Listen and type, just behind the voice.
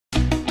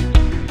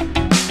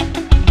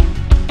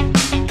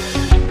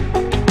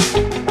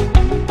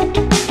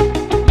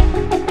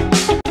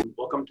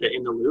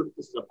The Loop.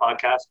 This is a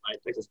podcast by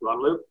Texas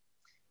Guadalupe,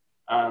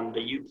 the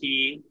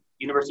UT,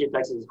 University of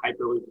Texas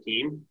Hyperloop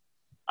team.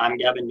 I'm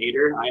Gavin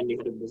Nader. I am the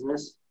head of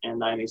business,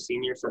 and I am a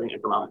senior studying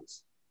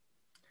economics.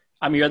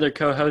 I'm your other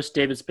co-host,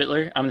 David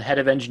Spittler. I'm the head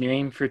of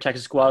engineering for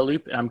Texas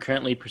Guadalupe, and I'm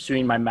currently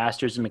pursuing my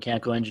master's in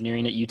mechanical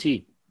engineering at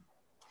UT.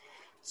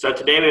 So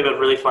today we have a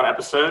really fun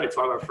episode. It's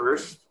one of our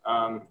first.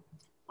 One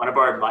of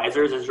our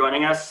advisors is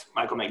joining us,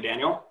 Michael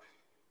McDaniel.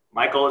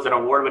 Michael is an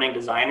award-winning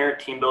designer,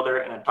 team builder,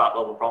 and a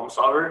top-level problem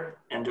solver.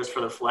 And just for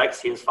the flex,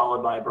 he is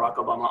followed by Barack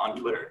Obama on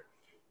Twitter.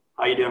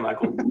 How you doing,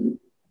 Michael?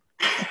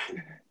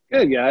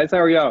 Good, guys. How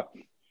are y'all?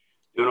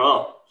 Doing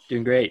well.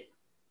 Doing great.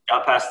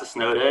 Got past the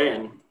snow day,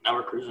 and now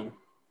we're cruising.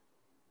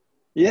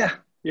 Yeah,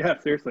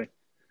 seriously.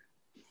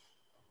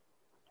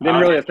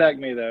 Didn't really affect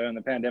me, though, in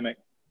the pandemic.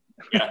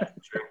 Yeah,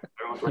 sure.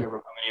 Everyone's working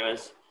from home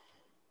anyways.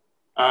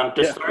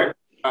 To start,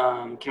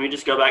 can we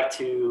just go back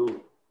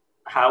to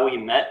how we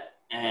met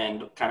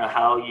and kind of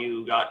how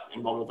you got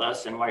involved with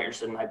us and why you're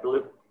interested in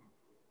Hyperloop?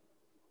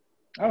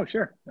 Oh,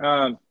 sure.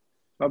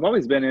 I've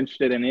always been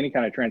interested in any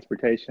kind of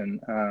transportation,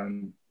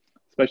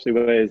 especially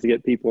ways to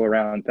get people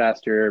around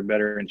faster,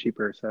 better, and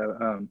cheaper.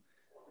 So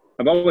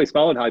I've always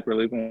followed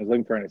Hyperloop and was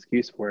looking for an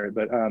excuse for it.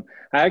 But I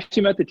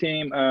actually met the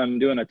team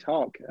doing a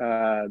talk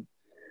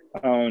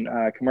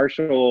on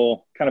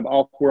commercial, kind of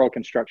off-world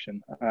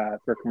construction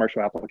for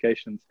commercial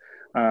applications.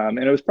 And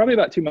it was probably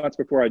about 2 months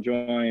before I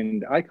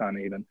joined Icon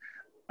even.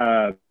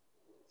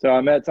 So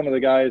I met some of the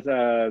guys.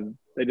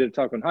 They did a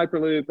talk on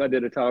Hyperloop. I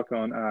did a talk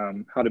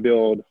on how to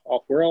build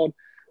off-world.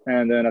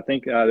 And then I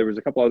think there was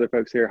a couple other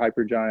folks here,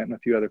 Hypergiant and a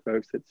few other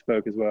folks that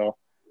spoke as well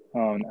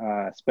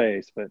on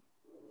space. But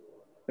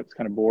it was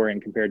kind of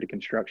boring compared to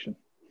construction.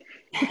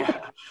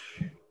 Yeah.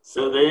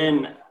 So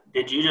then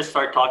did you just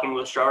start talking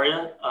with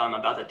Sharia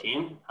about the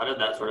team? How did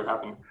that sort of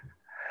happen?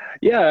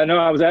 Yeah, no,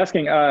 I was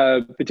asking,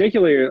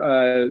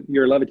 particularly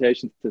your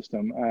levitation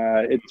system.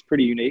 It's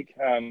pretty unique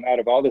out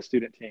of all the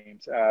student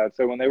teams.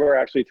 So when they were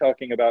actually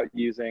talking about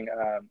using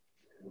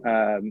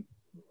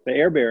the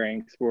air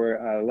bearings for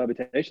a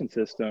levitation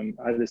system,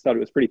 I just thought it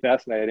was pretty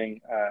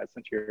fascinating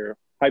since your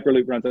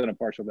Hyperloop runs in a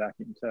partial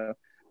vacuum. So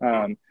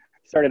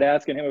started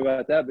asking him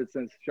about that, but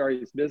since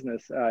Shari's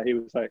business, he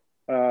was like,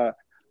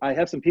 I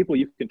have some people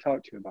you can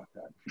talk to about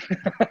that.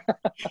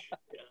 Yeah,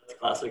 it's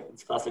classic.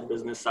 It's classic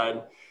business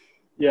side.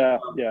 Yeah,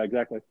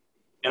 exactly.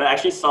 And I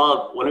actually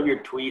saw one of your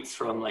tweets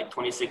from like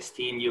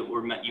 2016. You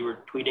were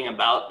tweeting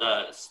about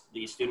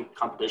the student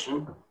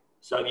competition.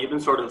 So have you been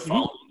sort of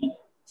following it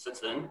since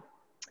then?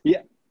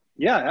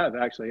 Yeah, I have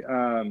actually.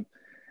 And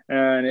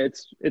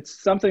it's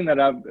something that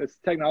it's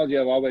technology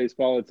I've always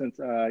followed since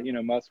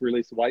Musk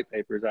released the white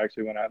papers. I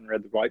actually went out and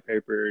read the white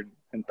paper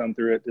and thumbed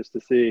through it just to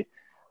see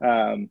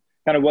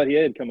kind of what he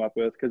had come up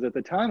with. Because at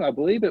the time, I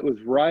believe it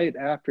was right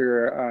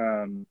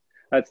after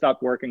I'd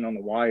stopped working on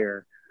the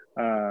wire.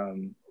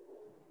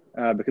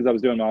 Because I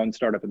was doing my own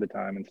startup at the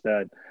time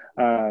instead.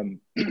 I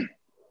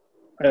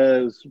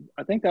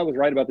think that was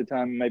right about the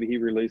time maybe he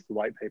released the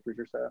white papers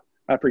or so.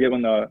 I forget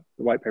when the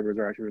white papers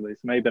are actually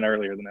released. It may have been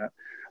earlier than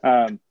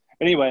that.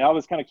 Anyway, I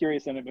was kind of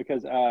curious in it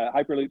because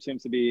Hyperloop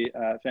seems to be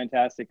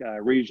fantastic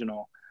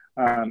regional,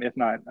 if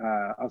not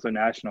also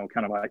national,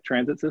 kind of like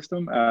transit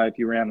system if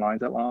you ran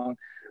lines that long.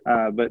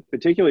 But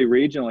particularly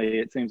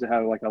regionally, it seems to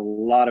have like a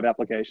lot of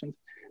applications,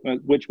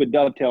 which would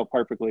dovetail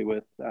perfectly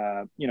with,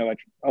 a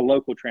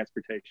local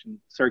transportation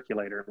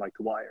circulator like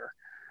the wire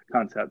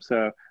concept.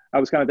 So I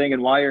was kind of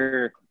thinking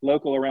wire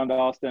local around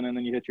Austin, and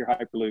then you hit your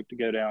Hyperloop to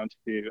go down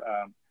to,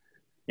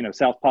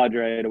 South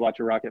Padre to watch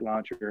a rocket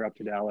launcher up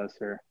to Dallas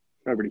or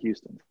over to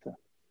Houston. So,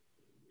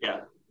 yeah.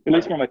 At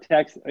least from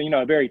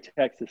a very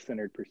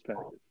Texas-centered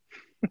perspective.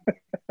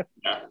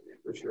 Yeah,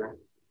 for sure.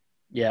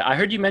 Yeah, I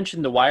heard you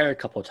mention the wire a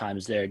couple of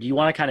times there. Do you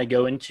want to kind of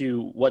go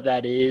into what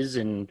that is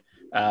and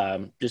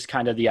just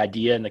kind of the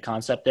idea and the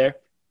concept there?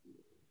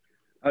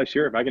 Oh,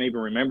 sure. If I can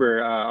even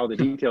remember all the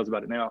details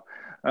about it now.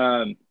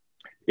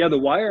 The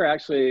wire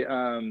actually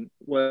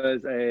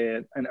was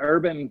an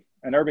urban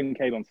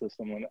cabling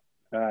system,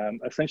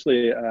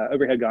 essentially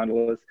overhead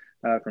gondolas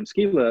from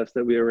ski lifts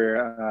that we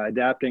were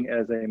adapting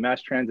as a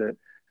mass transit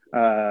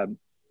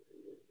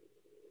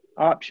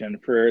option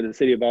for the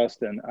city of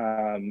Austin.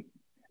 And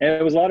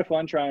it was a lot of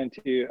fun trying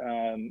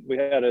to, we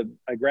had a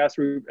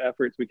grassroots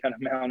efforts we kind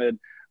of mounted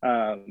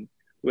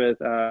with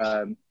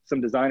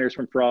some designers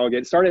from Frog.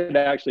 It started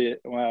actually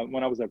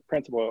when I was a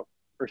principal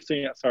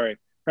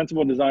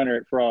designer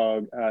at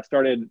Frog,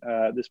 started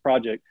this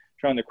project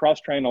trying to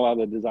cross-train a lot of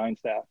the design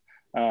staff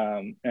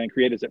and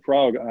creatives at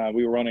Frog.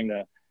 We were running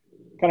the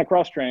kind of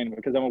cross-train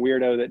because I'm a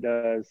weirdo that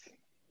does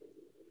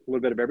a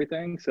little bit of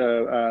everything.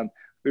 So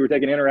we were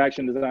taking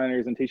interaction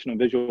designers and teaching them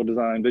visual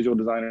design, visual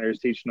designers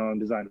teaching them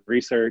design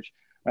research,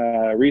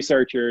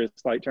 researchers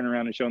like turning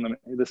around and showing them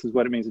this is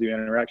what it means to do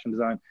interaction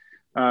design.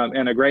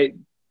 And a great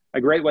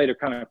way to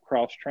kind of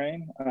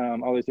cross-train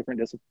all these different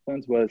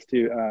disciplines was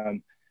to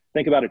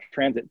think about a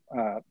transit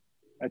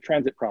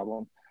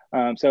problem.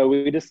 So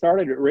we just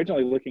started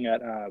originally looking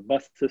at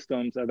bus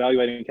systems,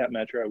 evaluating Cap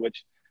Metro,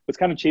 which was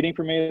kind of cheating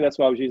for me. That's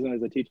why I was using it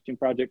as a teaching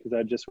project, because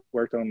I just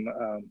worked on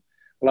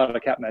a lot of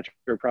the Cap Metro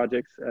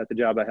projects at the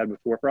job I had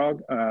before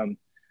Frog.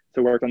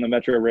 So worked on the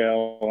Metro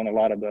Rail and a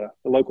lot of the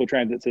local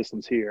transit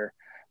systems here.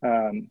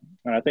 And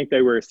I think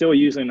they were still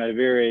using a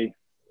very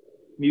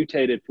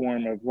mutated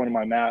form of one of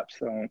my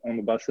maps on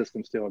the bus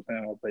system still.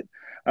 But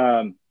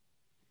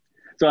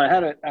so I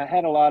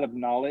had a lot of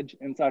knowledge,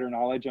 insider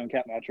knowledge on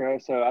Cap Metro.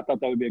 So I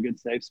thought that would be a good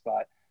safe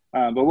spot.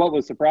 But what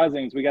was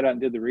surprising is we got out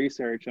and did the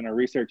research, and our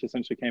research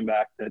essentially came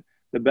back that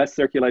the best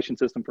circulation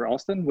system for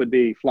Austin would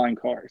be flying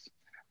cars.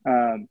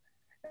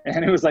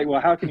 And it was like,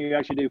 well, how can you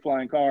actually do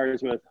flying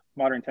cars with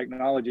modern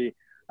technology?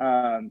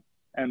 And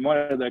one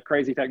of the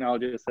crazy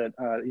technologists that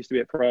used to be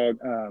at Frog,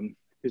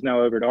 who's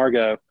now over at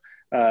Argo,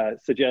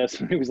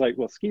 suggests, he was like,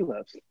 well, ski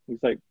lifts. He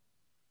was like,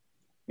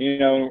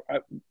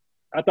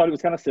 I thought it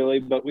was kind of silly,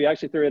 but we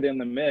actually threw it in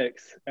the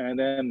mix and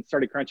then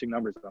started crunching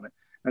numbers on it.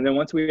 And then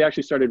once we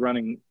actually started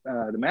running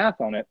the math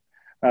on it,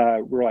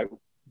 we're like,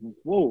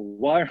 whoa,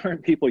 why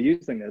aren't people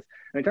using this?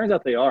 And it turns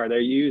out they are. They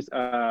use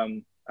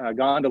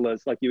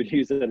gondolas like you would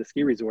use at a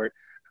ski resort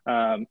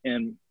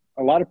in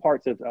a lot of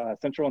parts of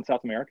Central and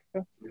South America,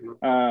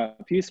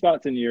 a few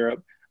spots in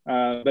Europe,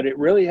 but it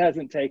really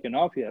hasn't taken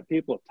off yet.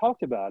 People have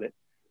talked about it,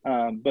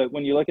 but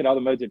when you look at all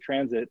the modes of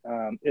transit,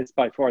 it's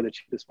by far the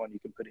cheapest one you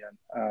can put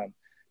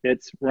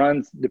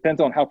in.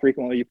 Depends on how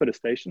frequently you put a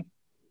station.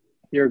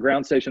 Your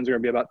ground stations are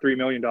going to be about $3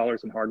 million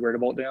in hardware to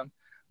bolt down.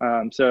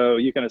 So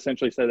you can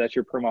essentially say that's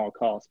your per mile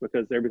cost,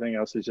 because everything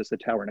else is just a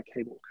tower and a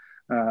cable.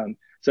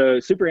 So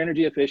super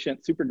energy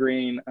efficient, super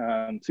green,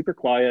 super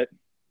quiet,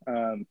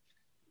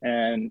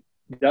 and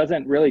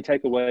doesn't really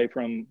take away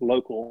from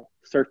local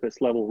surface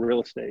level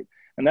real estate.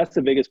 And that's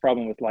the biggest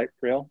problem with light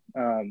rail.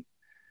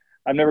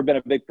 I've never been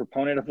a big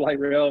proponent of light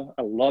rail.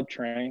 I love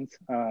trains,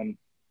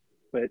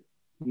 but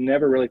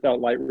never really thought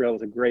light rail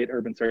was a great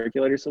urban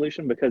circulator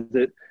solution, because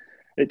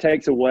it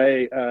takes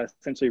away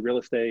essentially real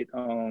estate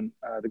on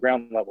the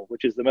ground level,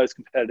 which is the most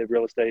competitive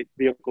real estate.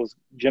 Vehicles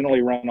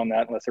generally run on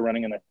that unless they're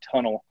running in a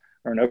tunnel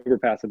or an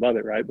overpass above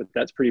it, right? But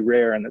that's pretty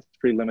rare, and that's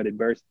pretty limited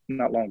bursts,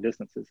 not long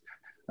distances,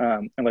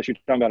 unless you're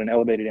talking about an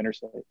elevated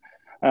interstate.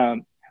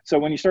 So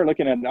when you start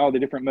looking at all the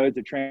different modes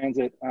of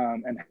transit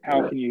and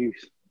how can you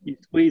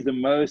squeeze the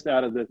most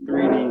out of the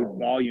 3D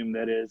volume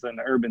that is an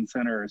urban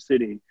center or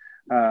city,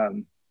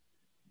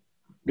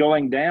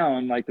 going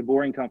down like the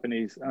boring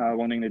companies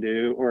wanting to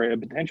do, or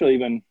potentially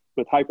even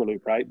with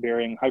Hyperloop, right?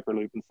 Burying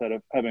Hyperloop instead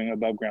of having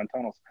above ground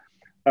tunnels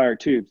or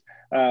tubes.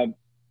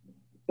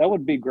 That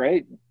would be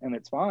great and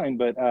it's fine.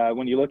 But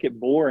when you look at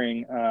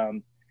boring,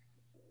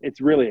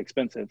 it's really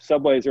expensive.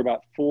 Subways are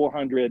about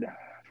 $450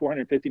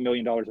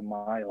 million a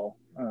mile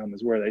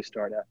is where they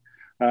start at.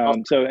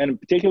 So, and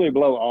particularly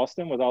below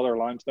Austin with all their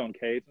limestone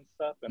caves and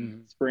stuff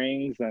and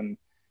springs and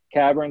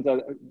caverns,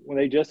 when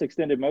they just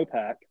extended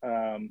Mopac,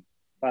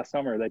 last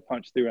summer, they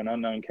punched through an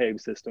unknown cave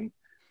system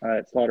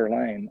at Slaughter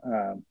Lane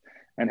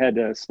and had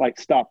to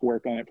stop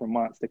work on it for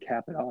months to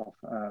cap it off.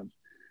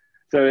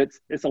 So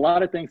it's a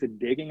lot of things that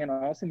digging in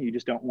Austin, you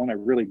just don't want to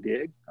really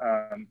dig,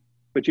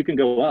 but you can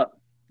go up.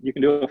 You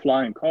can do a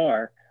flying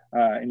car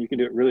and you can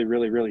do it really,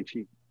 really, really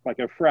cheap, like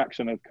a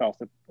fraction of the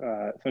cost of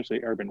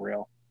essentially urban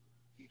rail.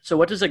 So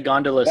what does a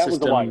gondola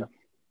system?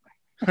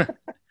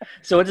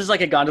 So what does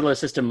like a gondola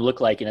system look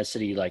like in a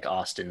city like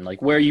Austin?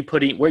 Like where are you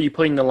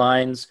putting the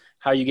lines?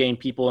 How are you getting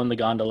people in the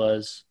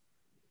gondolas?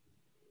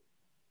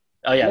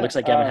 Oh yeah, it looks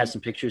like Evan has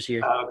some pictures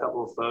here. I have a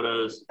couple of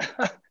photos.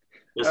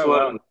 That's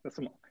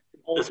some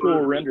old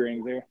school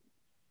renderings there.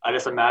 I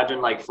just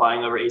imagine like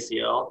flying over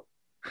ACL.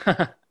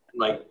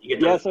 Like you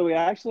get so we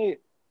actually,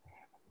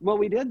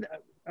 we did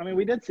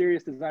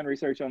serious design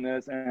research on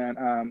this and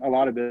a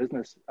lot of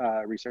business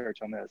research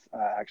on this,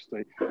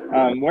 actually.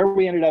 Where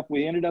we ended up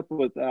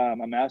with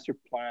a master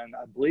plan,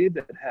 I believe,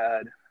 that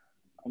had,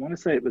 I want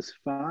to say it was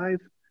five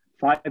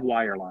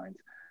wire lines,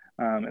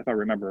 if I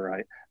remember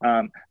right.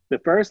 The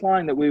first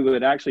line that we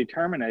would actually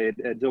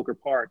terminate at Zilker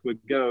Park would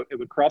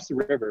cross the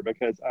river,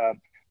 because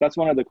that's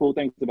one of the cool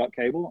things about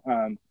cable.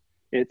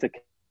 It's a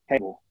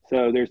cable.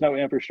 So there's no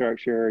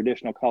infrastructure or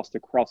additional cost to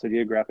cross a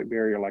geographic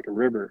barrier like a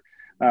river.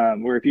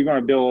 Where if you're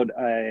going to build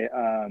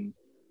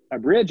a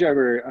bridge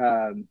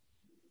over,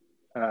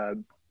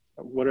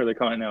 what are they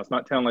calling it now? It's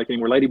not Town Lake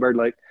anymore, Lady Bird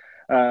Lake.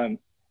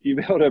 You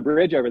build a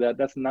bridge over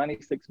that's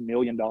 $96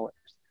 million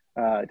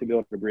to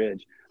build a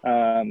bridge.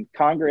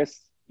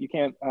 Congress, you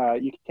can't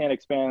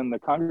expand the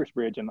Congress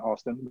Bridge in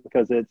Austin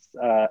because it's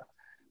a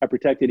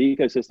protected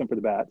ecosystem for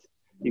the bats.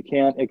 You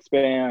can't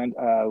expand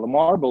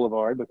Lamar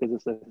Boulevard because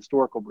it's a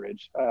historical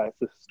bridge.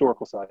 It's a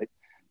historical site.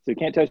 So you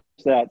can't touch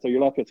that. So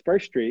you're left with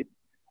First Street,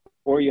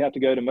 or you have to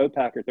go to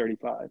Mopac or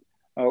 35,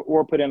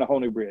 or put in a whole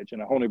new bridge.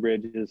 And a whole new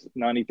bridge is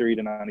 $93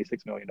 to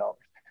 $96 million.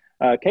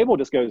 Cable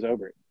just goes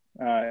over it.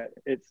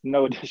 It's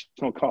no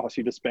additional cost.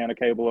 You just span a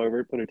cable over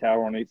it, put a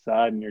tower on each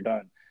side, and you're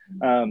done.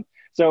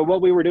 So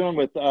what we were doing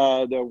with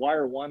the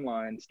Wire 1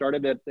 line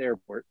started at the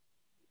airport.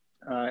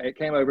 It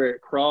came over,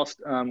 it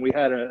crossed. We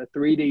had a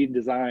 3D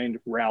designed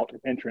route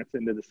entrance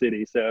into the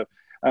city. So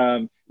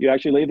you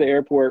actually leave the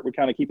airport. We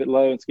kind of keep it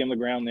low and skim the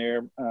ground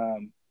there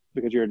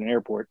because you're at an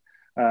airport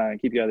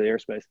and keep you out of the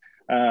airspace.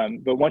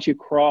 But once you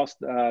crossed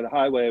the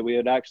highway, we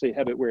would actually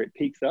have it where it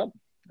peaks up,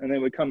 and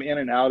then we come in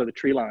and out of the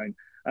tree line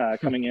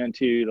coming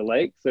into the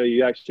lake. So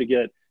you actually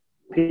get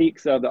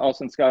peaks of the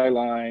Austin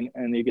skyline,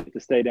 and you get to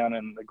stay down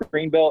in the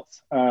green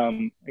belts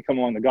and come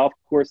along the golf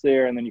course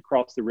there, and then you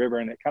cross the river,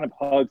 and it kind of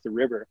hugs the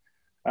river.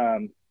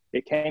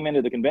 It came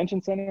into the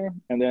convention center,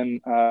 and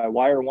then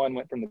Wire 1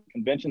 went from the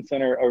convention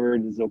center over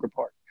to Zilker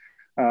Park,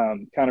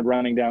 kind of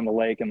running down the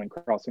lake and then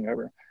crossing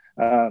over.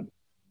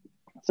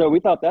 So we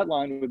thought that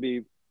line would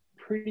be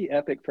pretty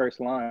epic first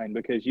line,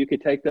 because you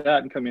could take that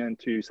and come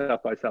into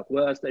South by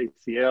Southwest,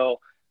 ACL,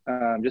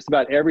 just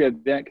about every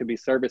event could be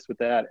serviced with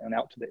that and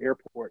out to the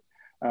airport,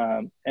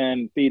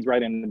 and feeds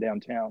right into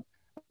downtown.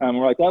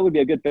 We're like, that would be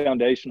a good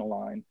foundational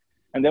line.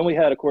 And then we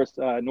had, of course,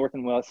 north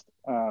and west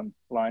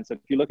lines. So if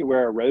you look at where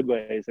our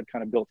roadways have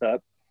kind of built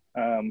up,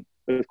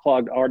 those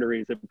clogged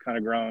arteries have kind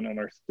of grown in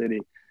our city.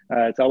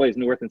 It's always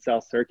north and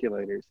south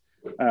circulators.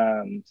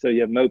 So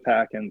you have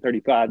MoPac and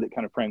 35 that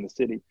kind of frame the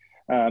city.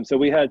 So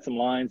we had some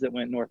lines that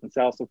went north and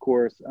south, of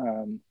course,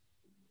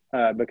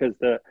 because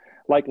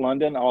like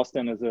London,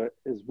 Austin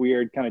is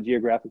weird kind of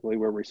geographically,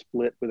 where we're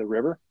split with a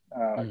river,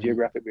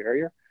 geographic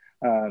barrier.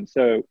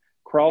 So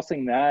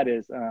crossing that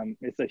is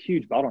it's a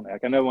huge bottleneck.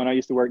 I know when I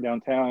used to work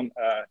downtown,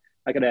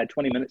 I could add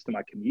 20 minutes to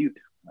my commute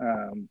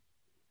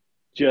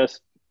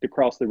just to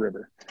cross the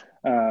river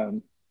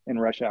in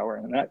rush hour,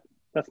 and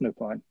that's no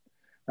fun.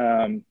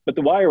 But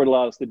the Wire would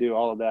allow us to do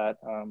all of that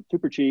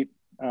super cheap.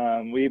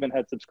 We even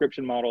had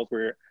subscription models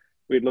where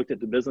we'd looked at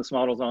the business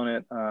models on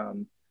it.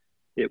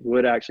 It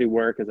would actually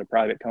work as a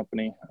private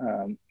company.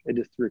 It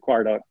just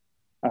required a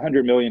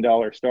 $100 million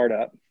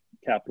startup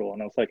capital.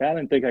 And I was like, I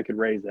didn't think I could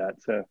raise that.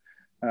 So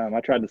I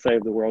tried to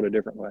save the world a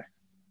different way.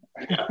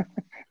 Yeah.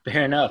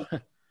 Fair enough.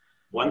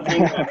 One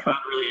thing that I found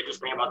really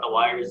interesting about the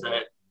Wire is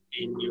that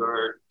in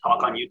your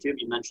talk on YouTube,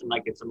 you mentioned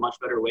like it's a much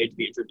better way to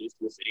be introduced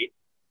to the city,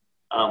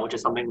 which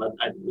is something that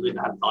I really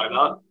hadn't thought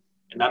about.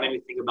 And that made me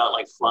think about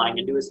like flying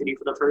into a city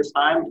for the first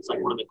time. It's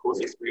like one of the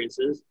coolest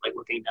experiences, like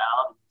looking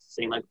down,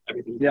 seeing like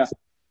everything. Yeah.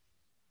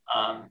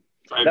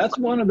 That's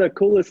one of the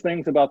coolest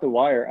things about the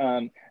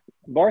Wire.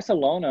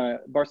 Barcelona,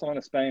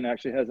 Spain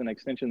actually has an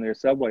extension of their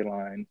subway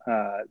line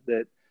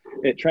that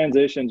it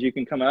transitions. You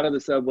can come out of the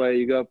subway,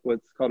 you go up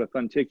what's called a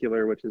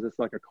funticular, which is just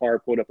like a car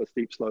pulled up a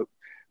steep slope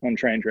on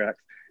train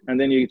tracks. And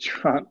then you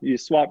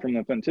swap from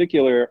the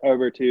funticular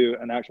over to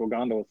an actual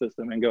gondola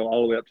system and go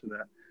all the way up to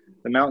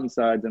the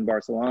mountainsides in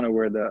Barcelona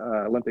where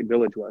the Olympic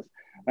Village was.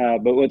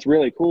 But what's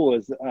really cool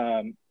is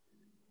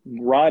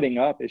riding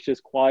up, it's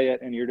just quiet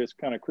and you're just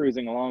kind of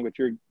cruising along, but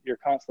you're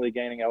constantly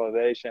gaining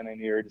elevation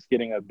and you're just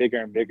getting a bigger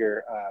and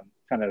bigger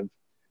kind of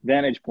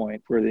vantage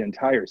point for the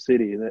entire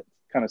city that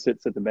kind of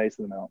sits at the base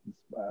of the mountains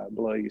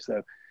below you.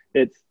 So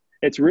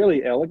it's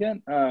really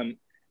elegant.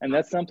 And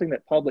that's something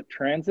that public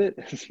transit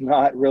is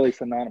not really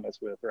synonymous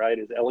with, right?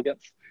 Is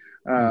elegance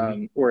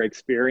or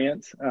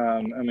experience.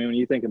 I mean, when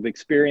you think of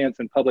experience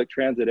in public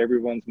transit,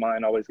 everyone's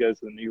mind always goes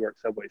to the New York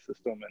subway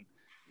system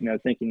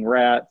and, thinking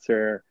rats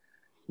or,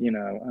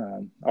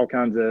 all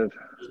kinds of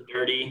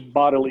dirty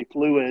bodily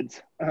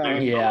fluids.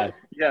 Yeah.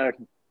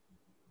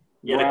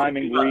 Grime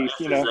and grease,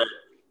 that,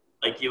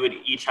 like you would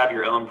each have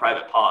your own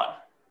private pod,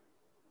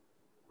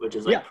 which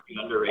is like pretty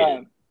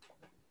underrated.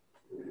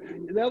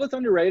 That was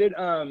underrated.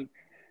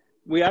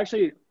 We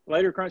actually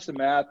later crunched the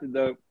math.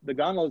 The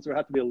gondolas would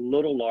have to be a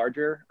little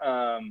larger,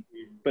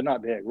 but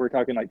not big. We're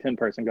talking like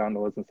 10-person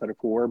gondolas instead of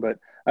 4, but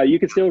you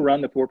could still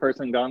run the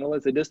 4-person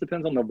gondolas. It just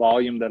depends on the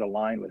volume that a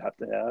line would have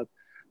to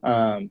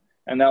have.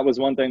 And that was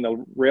one thing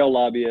the rail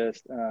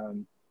lobbyist,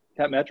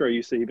 Cat Metro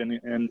used to even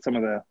in some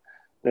of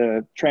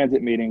the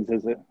transit meetings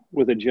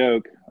with a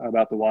joke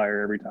about the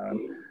Wire every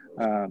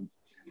time.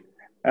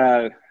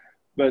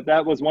 But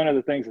that was one of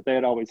the things that they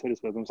had always hit us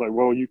with. It was like,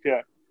 well, you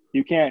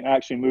can't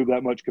actually move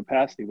that much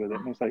capacity with it.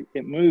 And it's like,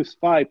 it moves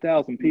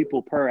 5,000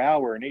 people per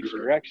hour in each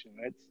direction.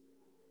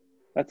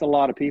 That's a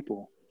lot of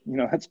people.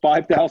 That's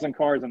 5,000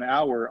 cars an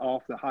hour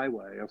off the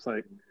highway. I was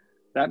like,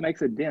 that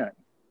makes a dent.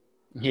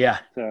 Yeah.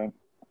 So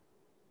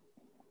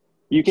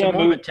you can't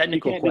move. A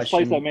technical you can't question.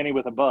 displace that many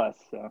with a bus.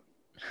 So.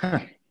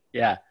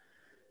 Yeah.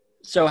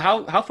 So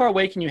how far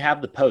away can you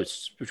have the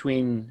posts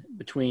between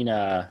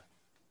the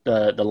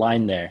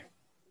line there?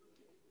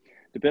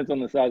 Depends on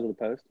the size of the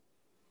post.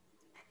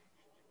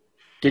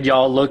 Did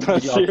y'all try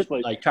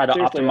to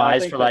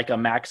optimize for so. like a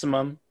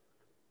maximum?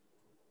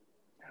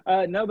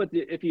 No, but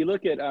if you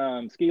look at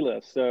ski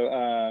lifts, so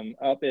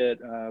up at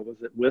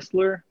was it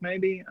Whistler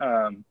maybe,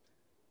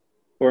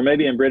 or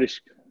maybe in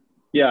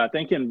I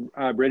think in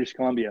British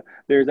Columbia,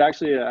 there's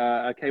actually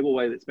a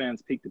cableway that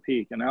spans peak to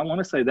peak, and I want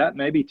to say that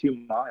may be 2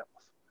 miles.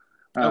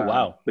 Oh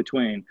wow!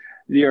 Between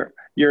your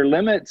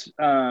limits,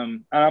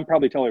 and I'm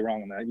probably totally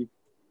wrong on that.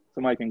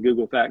 Somebody can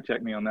Google fact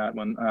check me on that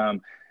one.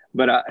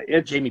 But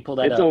Jamie, pull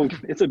that up.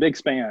 It's a big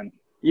span.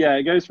 Yeah,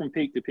 it goes from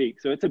peak to peak,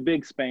 so it's a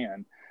big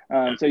span.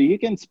 So you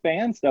can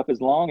span stuff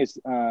as long as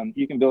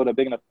you can build a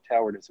big enough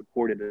tower to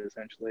support it,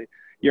 essentially.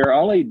 Your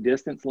only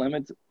distance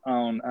limits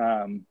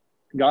on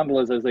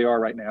gondolas as they are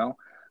right now,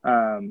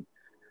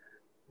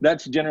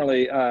 that's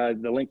generally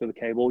the length of the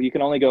cable. You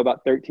can only go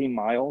about 13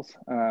 miles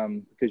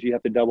because you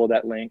have to double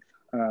that length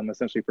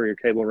essentially for your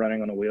cable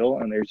running on a wheel.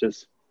 And there's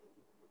just,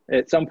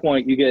 at some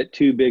point, you get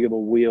too big of a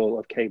wheel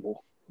of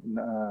cable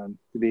to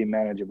be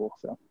manageable.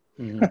 So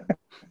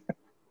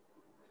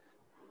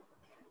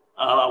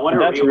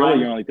that's really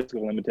your only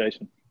physical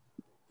limitation.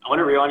 I want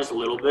to rewind just a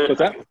little bit. What's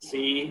that? I can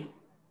see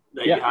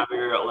that you have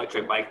your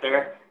electric bike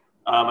there.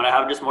 And I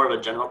have just more of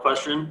a general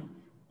question.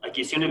 Like,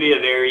 you seem to be a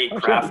very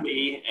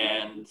crafty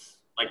and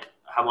like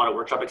have a lot of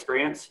workshop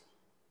experience.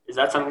 Is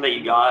that something that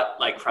you got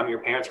like from your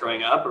parents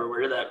growing up, or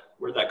where did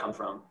that come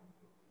from?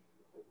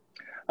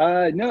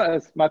 No,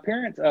 my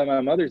parents,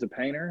 my mother's a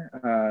painter.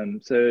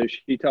 So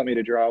she taught me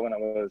to draw when I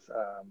was,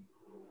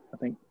 I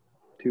think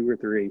 2 or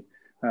 3,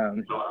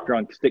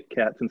 drawing stick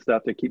cats and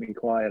stuff to keep me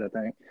quiet, I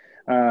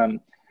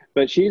think.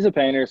 But she's a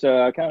painter.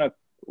 So I kind of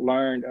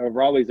learned, I've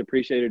always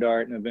appreciated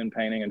art and have been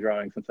painting and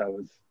drawing since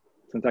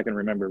I can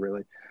remember,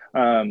 really.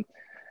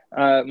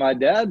 My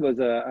dad was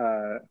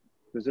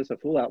just a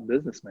full out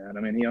businessman.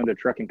 I mean, he owned a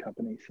trucking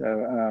company.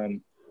 So,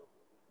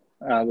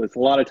 was a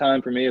lot of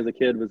time for me as a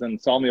kid was in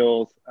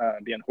sawmills,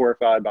 being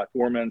horrified by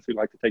foremen who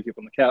like to take you up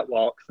on the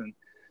catwalks and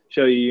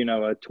show you,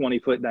 a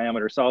 20-foot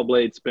diameter saw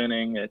blade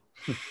spinning at,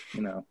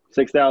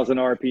 6,000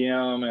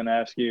 RPM and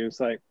ask you, it's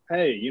like,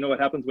 hey, you know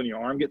what happens when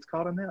your arm gets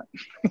caught on that?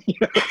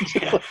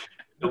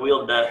 The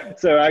wheel death.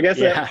 So I guess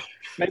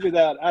maybe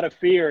that out of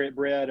fear, it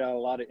bred a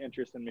lot of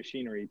interest in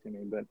machinery to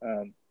me. But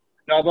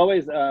no, I've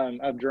always,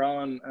 I've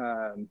drawn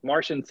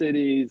Martian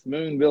cities,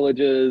 moon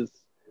villages,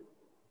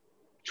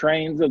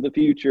 trains of the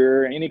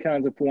future, any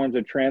kinds of forms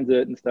of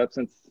transit and stuff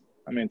since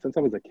I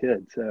was a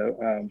kid.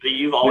 So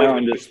you've always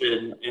been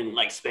interested in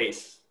like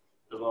space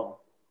as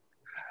well.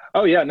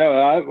 Oh yeah,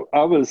 no,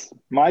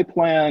 my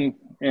plan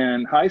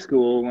in high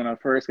school when I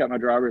first got my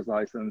driver's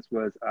license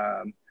was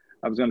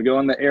I was going to go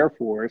in the Air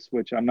Force,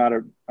 which I'm not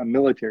a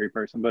military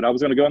person, but I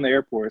was going to go in the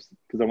Air Force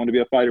because I wanted to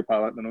be a fighter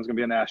pilot, and I was going to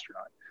be an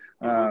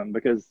astronaut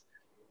because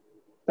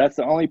that's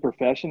the only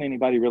profession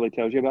anybody really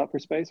tells you about for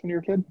space when you're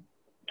a kid.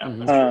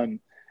 Yeah,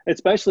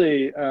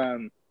 especially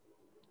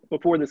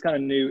before this kind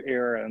of new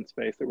era in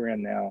space that we're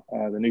in now,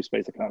 the new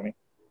space economy.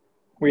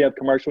 We have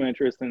commercial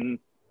interest and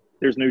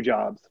there's new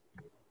jobs,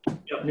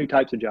 new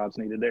types of jobs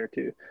needed there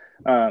too.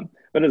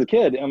 But as a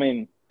kid,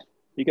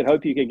 you could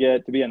hope you could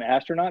get to be an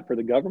astronaut for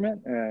the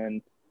government,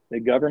 and the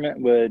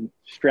government would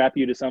strap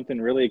you to something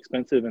really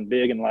expensive and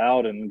big and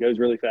loud and goes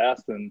really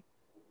fast and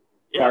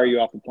fire you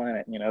off the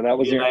planet. That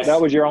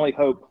was your only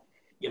hope.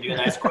 Give you a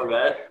nice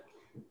Corvette.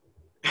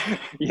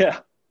 Yeah,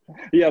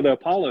 the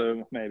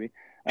Apollo maybe.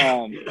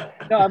 No,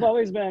 I've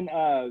always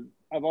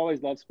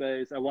loved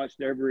space. I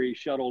watched every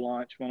shuttle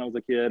launch when I was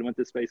a kid. Went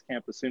to space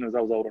camp as soon as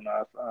I was old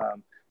enough.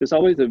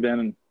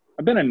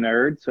 I've been a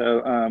nerd,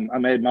 so I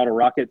made model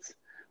rockets.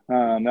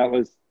 That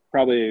was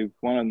probably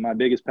one of my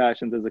biggest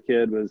passions as a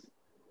kid was,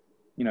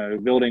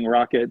 building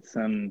rockets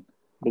and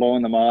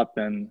blowing them up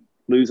and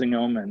losing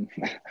them and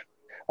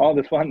all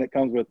the fun that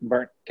comes with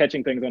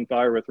catching things on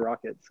fire with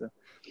rockets. So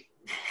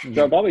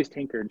I've always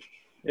tinkered.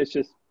 It's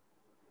just,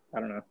 I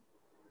don't know.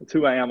 It's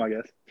who I am, I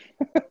guess.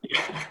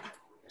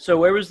 So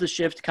where was the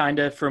shift kind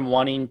of from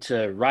wanting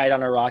to ride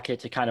on a rocket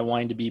to kind of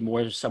wanting to be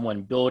more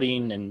someone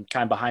building and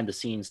kind of behind the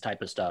scenes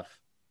type of stuff?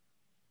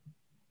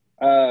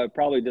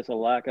 Probably just a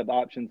lack of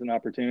options and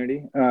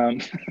opportunity.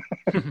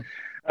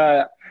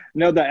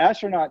 No, the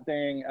astronaut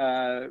thing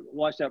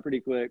washed out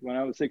pretty quick. When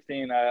I was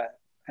 16, I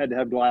had to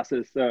have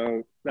glasses.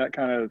 So that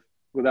kind of,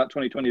 without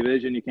 20/20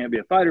 vision, you can't be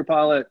a fighter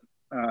pilot.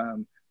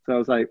 So I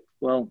was like,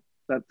 well,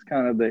 that's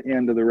kind of the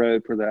end of the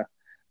road for the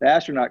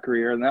astronaut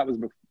career. And that was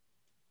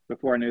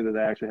before I knew that they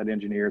actually had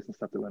engineers and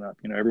stuff that went up.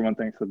 Everyone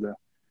thinks of the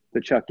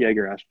Chuck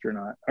Yeager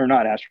astronaut, or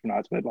not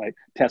astronauts, but like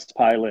test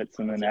pilots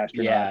and then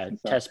astronauts. Yeah, and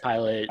stuff. Test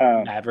pilot,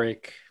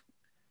 Maverick,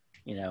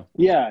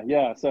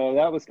 Yeah. So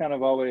that was kind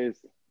of always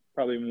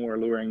probably more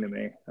alluring to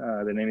me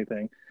than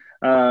anything.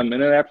 And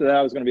then after that,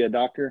 I was going to be a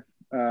doctor.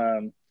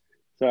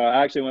 So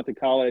I actually went to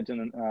college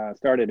and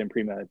started in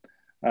pre-med.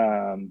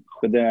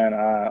 But then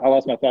I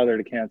lost my father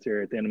to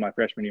cancer at the end of my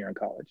freshman year in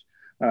college.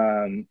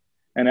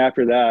 And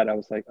after that, I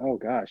was like, oh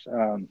gosh,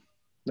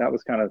 that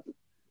was kind of,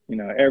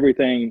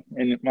 everything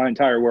in my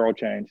entire world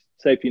changed.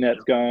 Safety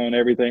net's gone,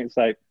 everything. It's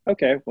like,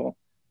 okay, well,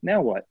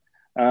 now what?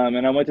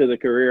 And I went to the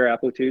career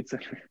aptitude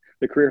center,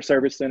 the career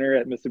service center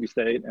at Mississippi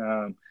State,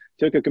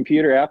 took a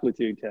computer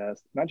aptitude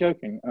test, not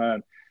joking.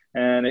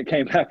 And it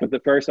came back with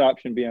the first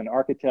option being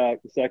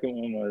architect. The second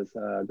one was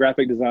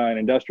graphic design,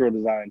 industrial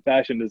design,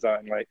 fashion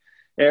design, like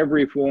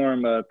every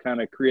form of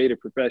kind of creative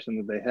profession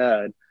that they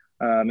had.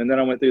 And then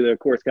I went through the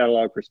course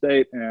catalog for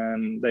state,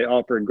 and they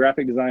offered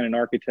graphic design and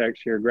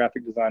architecture.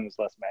 Graphic design was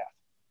less math.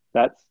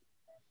 That's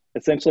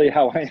essentially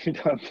how I ended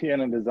up being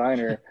a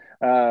designer.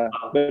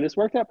 But it's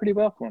worked out pretty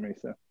well for me.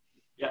 So,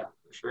 yeah,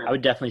 for sure. I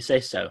would definitely say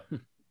so.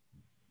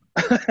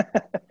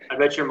 I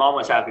bet your mom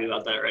was happy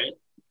about that, right?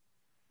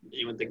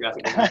 You went to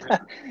graphic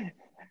design.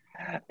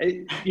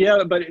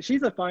 Yeah, but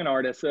she's a fine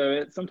artist,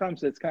 so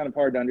sometimes it's kind of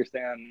hard to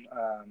understand,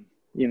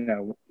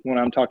 when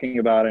I'm talking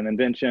about an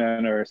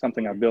invention or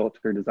something I've built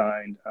or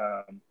designed,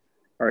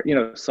 or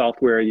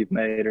software you've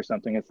made or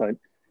something. It's like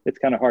it's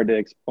kind of hard to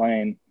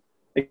explain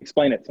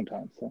it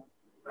sometimes. So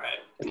Right.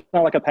 it's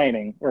not like a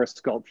painting or a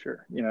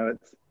sculpture.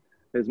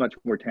 It's much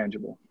more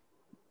tangible.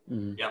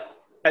 Mm. Yep.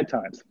 At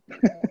times.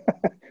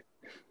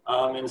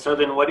 And so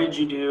then what did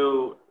you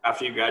do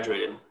after you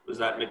graduated? Was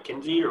that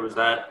McKinsey or was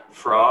that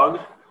Frog?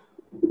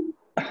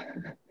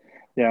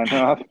 Yeah,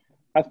 no,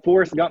 I've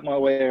got my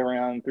way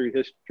around through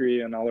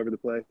history and all over the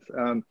place.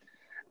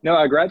 No,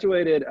 I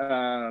graduated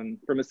from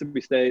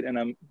Mississippi State,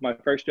 and my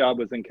first job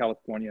was in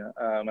California,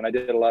 and I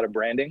did a lot of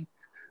branding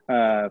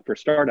for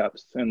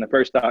startups and the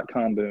first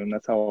 .com boom.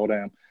 That's how old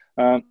I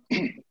am.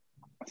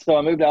 So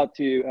I moved out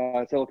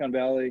to Silicon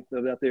Valley,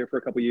 lived out there for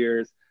a couple of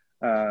years.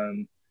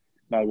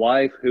 My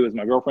wife, who was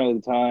my girlfriend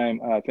at the time,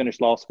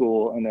 finished law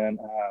school and then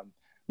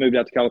moved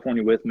out to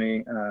California with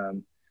me.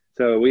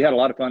 So we had a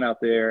lot of fun out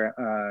there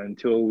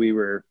until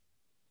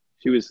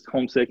she was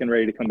homesick and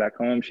ready to come back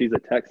home. She's a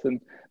Texan,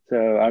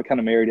 so I kind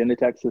of married into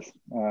Texas.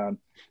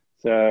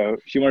 So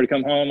she wanted to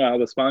come home. I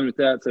was fine with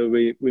that. So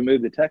we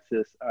moved to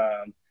Texas,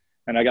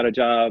 and I got a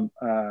job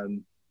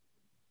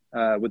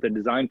with a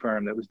design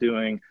firm that was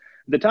doing,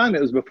 at the time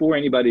it was before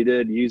anybody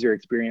did user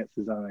experience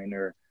design,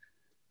 or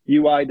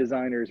UI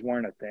designers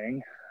weren't a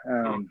thing.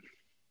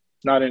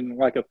 Not in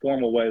like a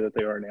formal way that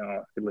they are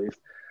now, at least.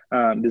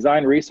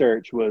 Design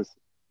research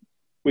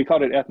we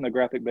called it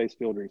ethnographic based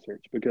field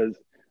research because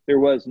there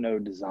was no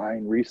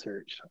design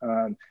research.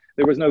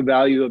 There was no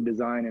value of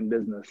design in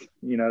business.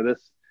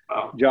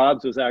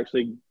 Jobs was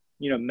actually,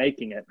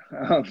 making it,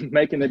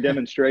 making a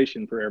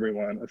demonstration for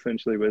everyone,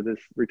 essentially, with this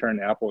return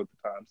to Apple at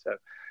the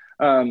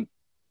time.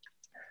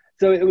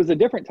 So it was a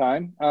different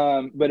time,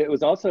 but it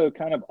was also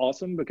kind of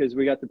awesome because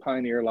we got to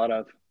pioneer a lot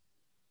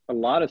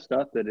of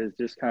stuff that is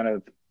just kind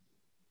of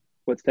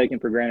what's taken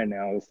for granted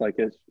now. It's like,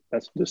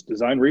 that's just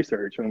design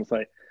research. And it's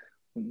like,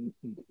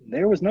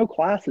 there was no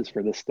classes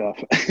for this stuff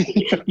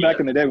back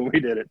in the day when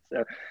we did it.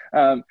 So,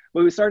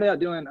 but we started out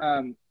doing,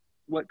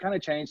 what kind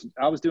of changed,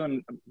 I was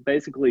doing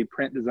basically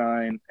print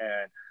design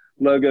and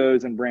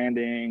logos and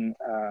branding,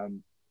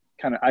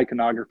 kind of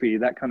iconography,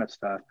 that kind of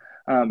stuff.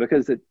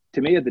 Because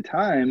to me at the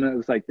time, it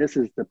was like, this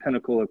is the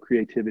pinnacle of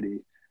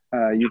creativity.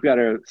 You've got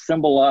to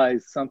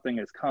symbolize something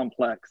as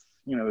complex,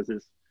 as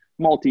this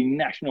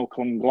multinational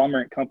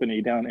conglomerate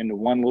company down into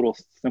one little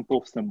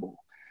simple symbol.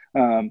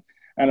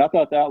 And I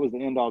thought that was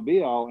the end all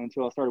be all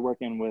until I started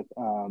working with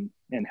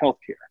in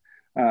healthcare,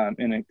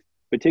 and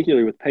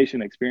particularly with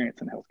patient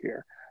experience in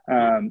healthcare.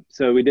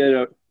 So we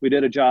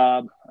did a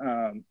job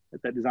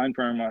at that design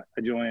firm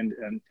I joined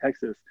in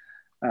Texas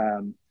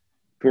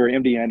for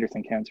MD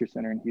Anderson Cancer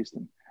Center in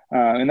Houston.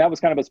 And that was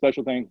kind of a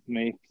special thing for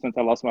me since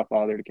I lost my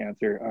father to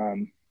cancer.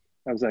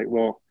 I was like,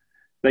 well,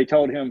 they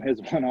told him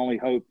his one only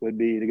hope would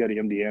be to go to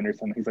MD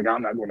Anderson. He's like,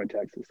 I'm not going to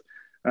Texas.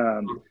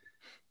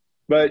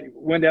 But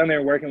went down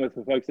there working with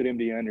the folks at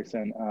MD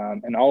Anderson,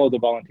 and all of the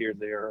volunteers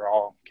there are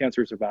all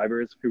cancer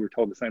survivors who were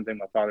told the same thing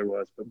my father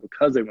was, but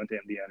because they went to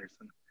MD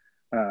Anderson,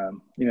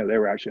 they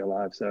were actually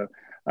alive. So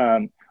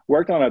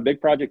worked on a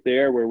big project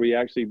there where we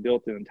actually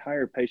built an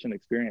entire patient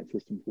experience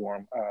system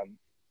for them.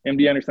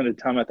 MD Anderson at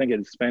the time, I think it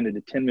expanded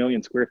to 10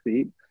 million square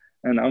feet.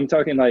 And I'm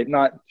talking like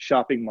not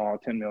shopping mall,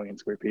 10 million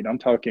square feet. I'm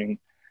talking,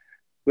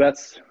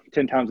 that's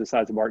 10 times the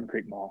size of Barton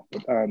Creek Mall.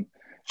 But,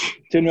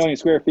 10 million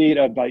square feet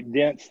of like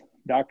dense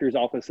doctors'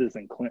 offices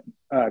and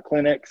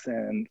clinics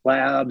and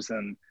labs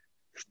and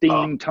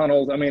steam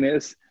tunnels. I mean,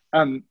 it's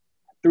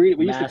we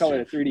used to call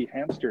it a 3D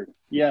hamster.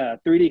 Yeah,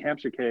 3D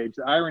hamster cage.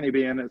 The irony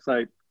being, it's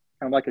like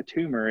kind of like a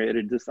tumor. It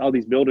had just, all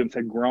these buildings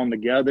had grown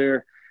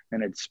together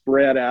and had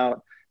spread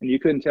out, and you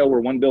couldn't tell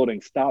where one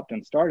building stopped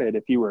and started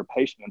if you were a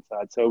patient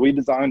inside. So we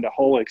designed a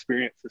whole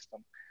experience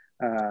system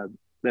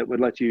that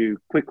would let you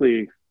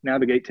quickly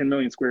navigate 10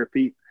 million square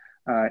feet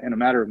in a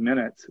matter of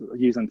minutes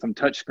using some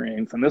touch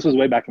screens. And this was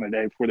way back in the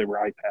day before they were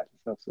iPads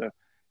and stuff. So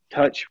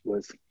touch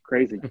was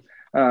crazy.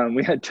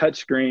 We had touch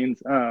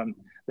screens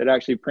that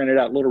actually printed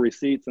out little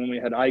receipts, and we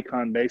had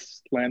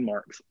icon-based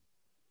landmarks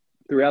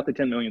throughout the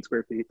 10 million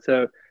square feet.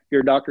 So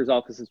your doctor's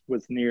office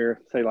was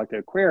near, say, like the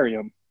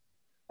aquarium,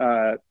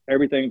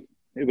 everything,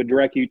 it would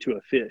direct you to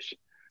a fish,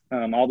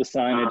 all the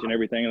signage and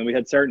everything. And we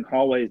had certain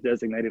hallways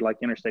designated like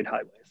interstate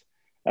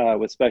highways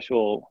with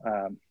special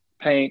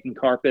paint and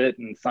carpet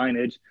and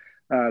signage.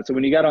 So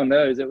when you got on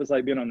those, it was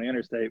like being on the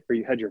interstate where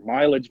you had your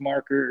mileage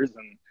markers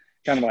and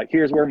kind of like,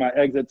 here's where my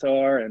exits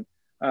are. And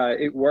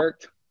it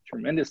worked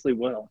tremendously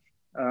well.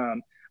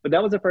 But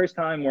that was the first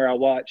time where I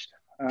watched,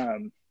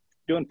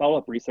 doing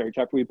follow-up research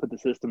after we put the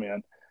system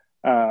in.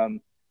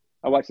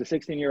 I watched a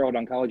 16-year-old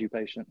oncology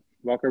patient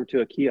walk over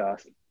to a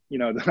kiosk,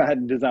 that I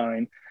had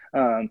designed,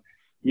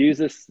 use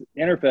this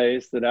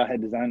interface that I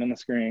had designed on the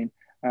screen,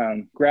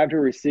 grabbed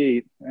her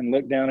receipt and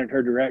looked down at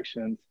her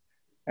directions,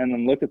 and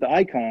then looked at the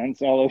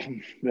icons, all of them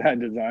that I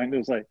had designed. It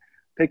was like,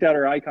 picked out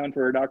her icon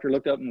for her doctor,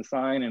 looked up in the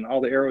sign, and all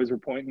the arrows were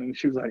pointing, and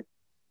she was like,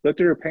 looked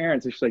at her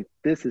parents, and she's like,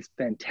 "This is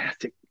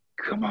fantastic.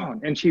 Come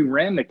on." And she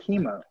ran the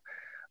chemo.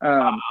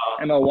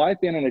 And my wife,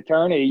 being an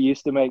attorney,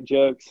 used to make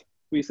jokes.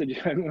 We used to,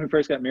 when we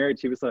first got married,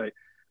 she was like,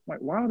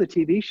 "Why are the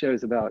TV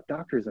shows about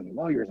doctors and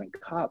lawyers and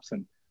cops,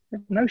 and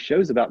there's no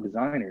shows about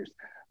designers?"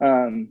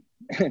 And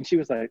she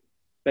was like,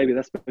 "Baby,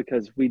 that's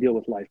because we deal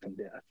with life and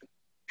death."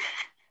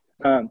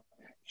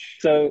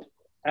 So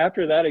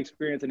after that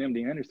experience at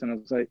MD Anderson, I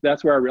was like,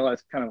 that's where I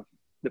realized kind of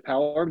the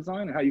power of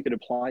design and how you could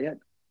apply it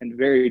in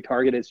very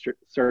targeted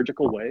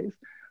surgical ways,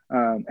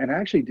 and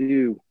actually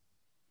do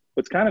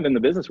what's kind of in the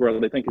business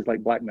world they think is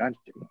like black magic.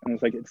 And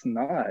it's like, it's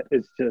not.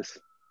 It's just,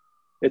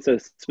 it's a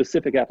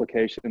specific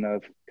application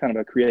of kind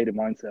of a creative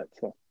mindset.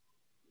 So,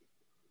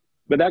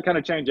 but that kind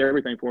of changed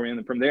everything for me. And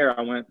then from there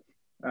I went,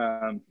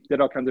 did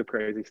all kinds of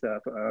crazy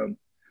stuff.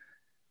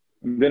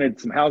 Invented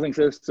some housing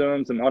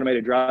systems, some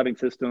automated driving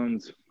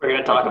systems. We're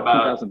going to talk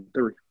about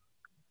 2003.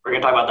 We're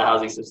going to talk about the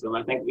housing system.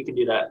 I think we can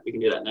do that. We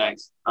can do that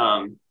next.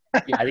 Yeah,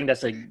 I think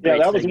that's a great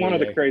that was one of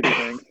the crazy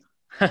things.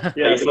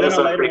 Yeah, so then I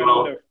later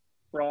went into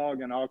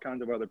Frog and all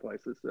kinds of other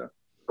places. So.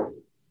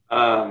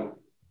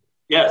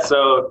 Yeah,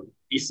 so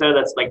you said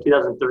that's like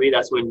 2003.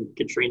 That's when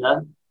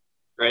Katrina,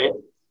 right?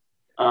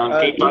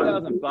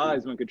 2005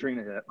 is when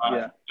Katrina hit.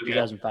 Yeah, okay.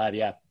 2005.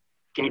 Yeah.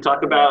 Can you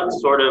talk about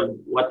sort of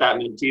what that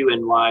meant to you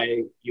and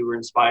why you were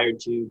inspired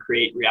to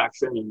create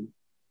Reaction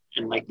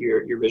and like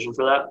your vision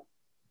for that?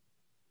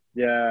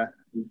 Yeah,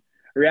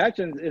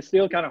 Reaction is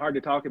still kind of hard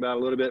to talk about a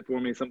little bit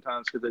for me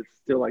sometimes, because it's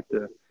still like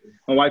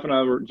my wife and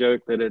I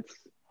joke that it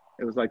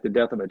was like the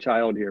death of a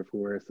child here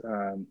for us,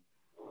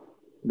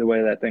 the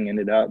way that thing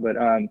ended up. But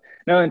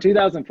no, in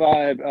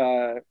 2005,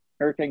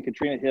 Hurricane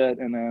Katrina hit,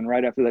 and then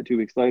right after that, 2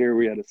 weeks later,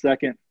 we had a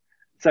second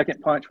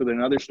punch with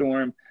another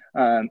storm.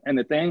 And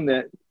the thing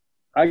that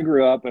I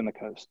grew up in the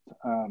coast,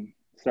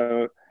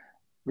 so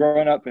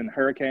growing up in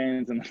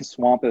hurricanes and the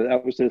swamp,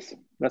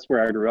 that's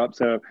where I grew up.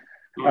 So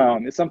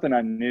it's something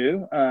I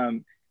knew.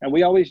 And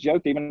we always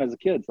joked, even as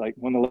kids, like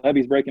when the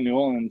levees break in New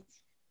Orleans,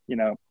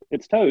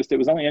 it's toast. It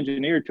was only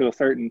engineered to a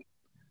certain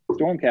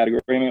storm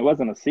category. I mean, it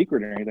wasn't a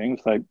secret or anything.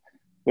 It's like,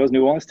 was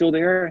New Orleans still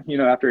there,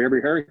 after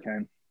every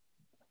hurricane?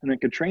 And then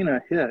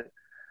Katrina hit,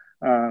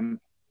 and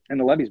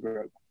the levees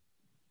broke.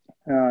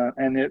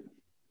 And it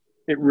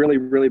really,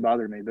 really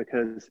bothered me,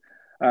 because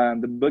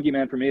the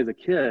boogeyman for me as a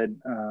kid,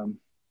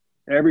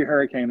 every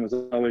hurricane was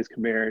always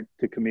compared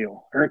to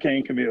Camille,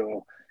 Hurricane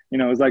Camille.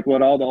 It was like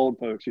what all the old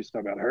folks used to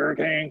talk about,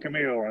 Hurricane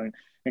Camille.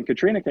 And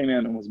Katrina came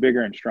in and was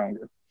bigger and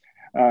stronger.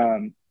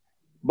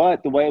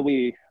 But the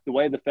way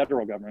the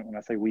federal government, when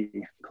I say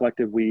we,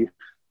 collective we,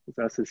 it's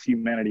us as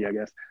humanity, I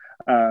guess,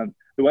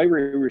 the way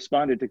we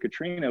responded to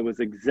Katrina was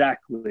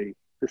exactly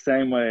the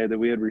same way that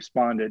we had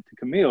responded to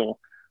Camille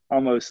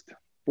almost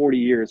 40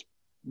 years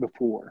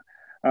before.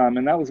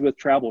 And that was with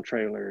travel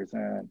trailers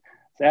and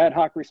ad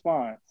hoc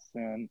response.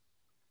 And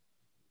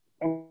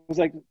I was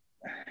like,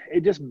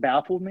 it just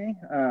baffled me,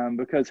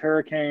 because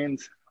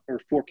hurricanes are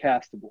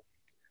forecastable.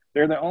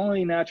 They're the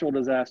only natural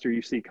disaster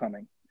you see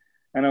coming.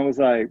 And I was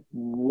like,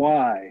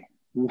 why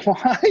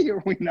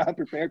are we not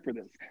prepared for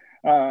this?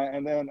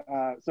 And then,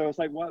 so it's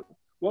like, what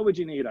would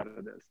you need out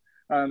of this?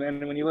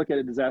 And when you look at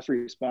a disaster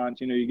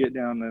response, you get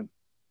down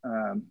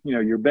to,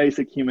 your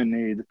basic human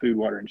needs, food,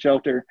 water, and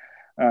shelter.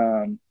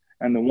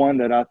 And the one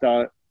that I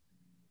thought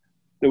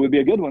that would be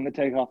a good one to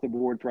take off the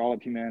board for all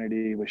of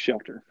humanity was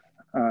shelter.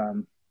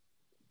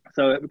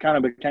 So it kind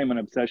of became an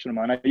obsession of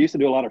mine. I used to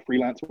do a lot of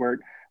freelance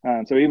work.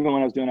 So even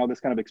when I was doing all this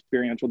kind of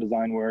experiential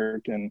design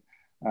work and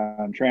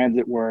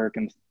transit work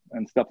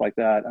and stuff like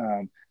that,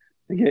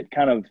 to get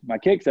kind of my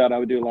kicks out, I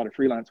would do a lot of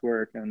freelance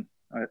work and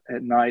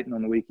at night and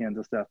on the weekends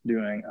and stuff,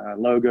 doing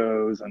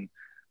logos and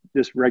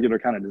just regular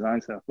kind of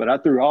design stuff. But I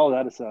threw all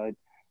that aside.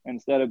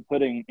 Instead of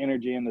putting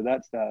energy into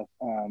that stuff,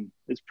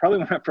 it's probably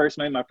when I first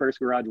made my first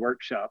garage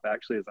workshop,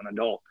 actually, as an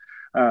adult,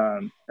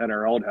 at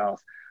our old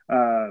house,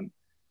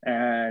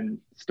 and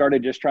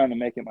started just trying to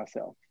make it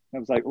myself. I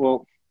was like,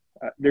 well,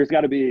 there's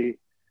got to be,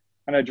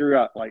 and I drew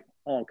out like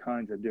all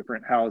kinds of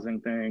different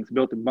housing things,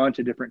 built a bunch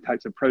of different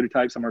types of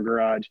prototypes in my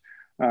garage.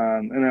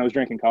 And I was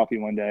drinking coffee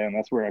one day, and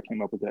that's where I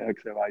came up with the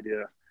XO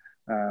idea,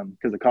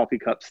 because the coffee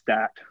cups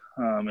stacked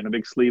and a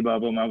big sleeve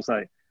of them. I was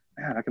like,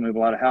 man, I can move a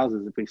lot of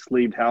houses if we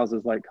sleeved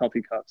houses like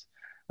coffee cups.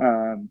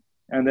 And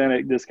then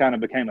it just kind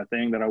of became a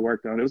thing that I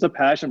worked on. It was a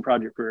passion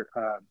project for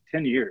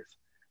 10 years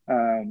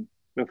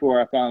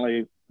before I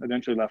finally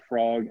eventually left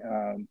Frog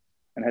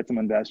and had some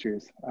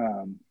investors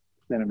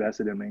that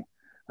invested in me.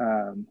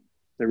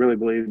 They really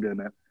believed in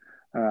it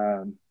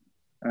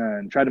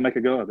and tried to make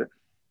a go of it.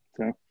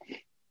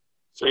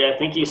 So yeah, I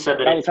think you said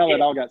that was how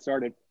it all got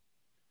started.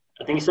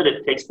 I think you said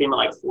it takes FEMA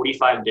like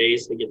 45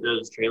 days to get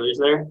those trailers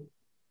there.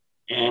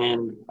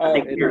 And I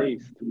think in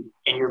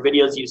your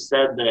videos you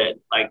said that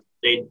like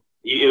it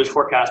was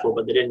forecastable,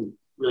 but they didn't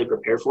really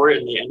prepare for it,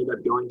 and they ended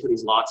up going to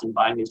these lots and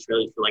buying these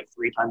trailers for like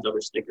 3 times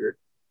over sticker.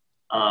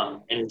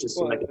 And it just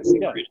seemed like a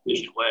super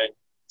efficient way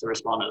to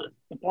respond to it.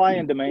 Supply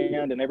and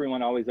demand, and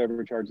everyone always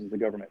overcharges the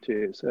government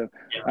too. So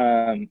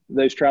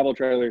those travel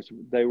trailers,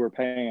 they were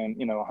paying,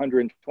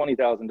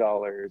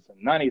 $120,000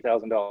 and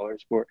 $90,000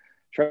 for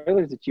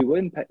trailers that you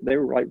wouldn't pay. They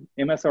were like,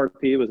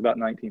 MSRP was about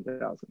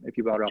 $19,000 if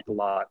you bought it off the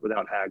lot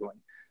without haggling,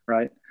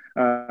 right?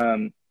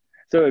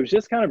 So it was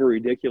just kind of a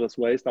ridiculous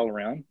waste all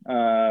around.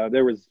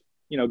 There was,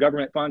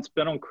 government funds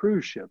spent on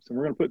cruise ships, and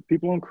we're going to put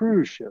people on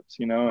cruise ships,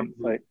 and it's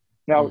like,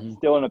 now,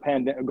 still in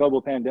a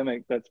global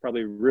pandemic, that's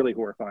probably really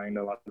horrifying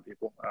to a lot of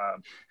people,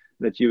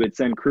 that you would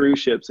send cruise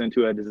ships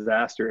into a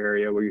disaster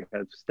area where you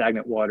have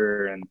stagnant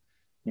water and,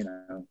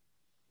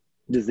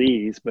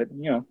 disease, but,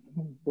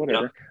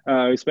 whatever.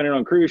 We spent it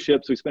on cruise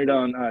ships. We spent it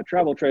on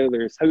travel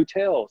trailers,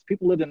 hotels.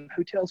 People lived in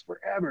hotels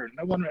forever.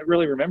 No one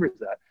really remembers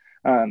that.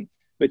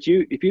 But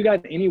if you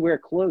got anywhere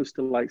close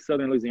to like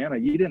Southern Louisiana,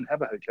 you didn't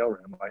have a hotel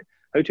room. Like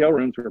hotel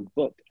rooms were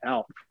booked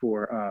out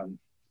for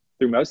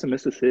through most of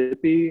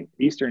Mississippi,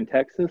 Eastern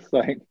Texas,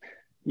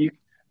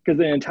 because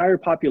the entire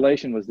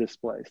population was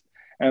displaced.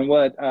 And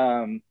what,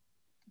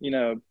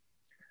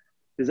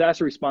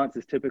 disaster response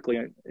is typically,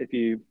 if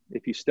you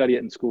study it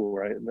in school,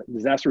 right?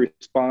 Disaster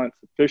response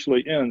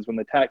officially ends when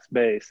the tax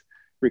base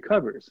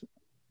recovers.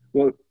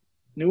 Well,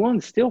 New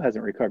Orleans still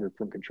hasn't recovered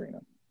from Katrina.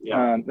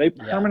 They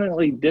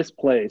permanently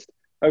displaced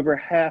over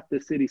half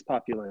the city's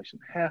population,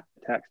 half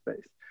the tax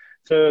base.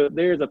 So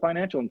there's a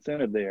financial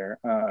incentive there.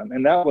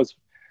 And that was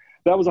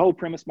the whole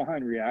premise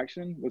behind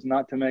Reaction, was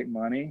not to make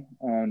money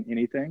on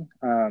anything.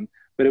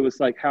 But it was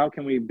like, how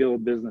can we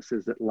build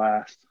businesses that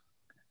last,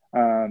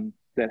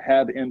 that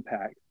have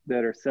impact,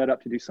 that are set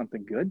up to do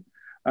something good?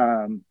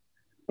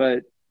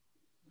 But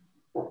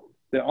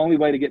the only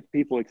way to get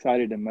people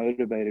excited and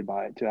motivated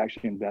by it, to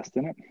actually invest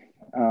in it,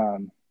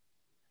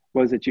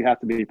 was that you have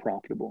to be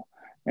profitable.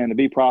 And to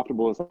be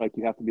profitable is like,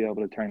 you have to be able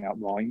to turn out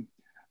volume.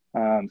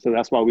 So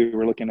that's why we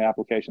were looking at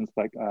applications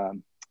like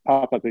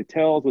pop-up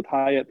hotels with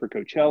Hyatt for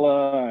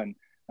Coachella,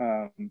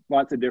 and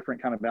lots of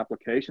different kind of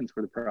applications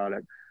for the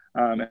product.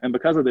 And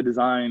because of the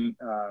design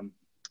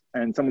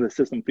and some of the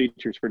system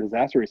features for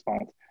disaster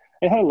response,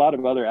 it had a lot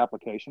of other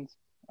applications.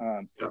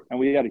 And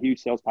we had a huge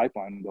sales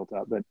pipeline built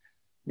up. But,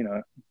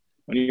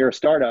 when you're a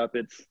startup,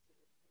 it's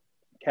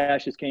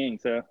cash is king.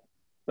 So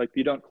like, if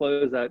you don't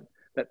close that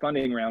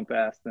funding round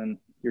fast, then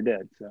you're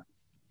dead.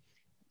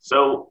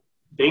 So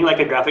being like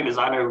a graphic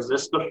designer, was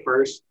this the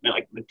first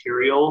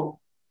material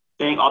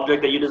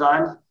object that you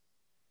designed?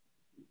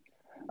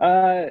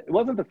 It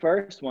wasn't the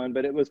first one,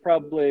 but it was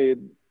probably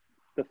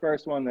the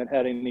first one that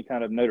had any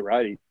kind of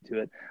notoriety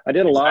to it. I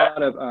did a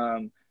lot of,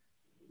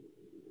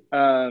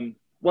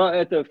 well,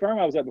 at the firm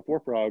I was at before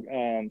Frog,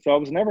 so I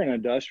was never an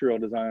industrial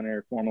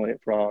designer formally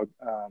at Frog.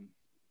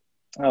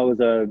 I was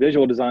a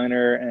visual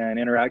designer and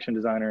interaction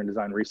designer and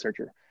design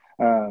researcher,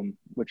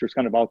 which was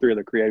kind of all three of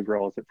the creative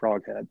roles that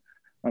Frog had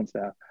on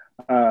staff.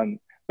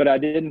 But I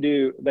didn't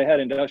they had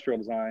industrial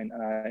design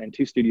in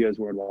 2 studios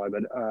worldwide,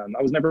 but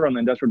I was never on the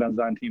industrial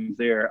design teams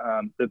there.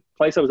 The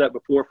place I was at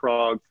before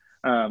Frog,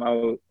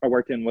 I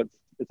worked in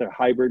it's a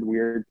hybrid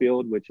weird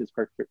field, which is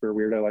perfect for a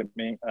weirdo like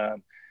me.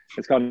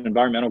 It's called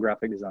environmental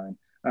graphic design.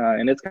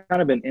 And it's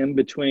kind of an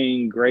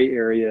in-between gray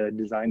area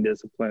design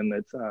discipline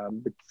that's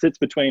it sits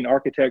between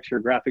architecture,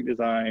 graphic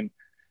design,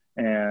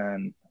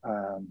 and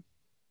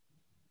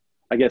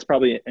I guess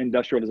probably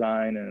industrial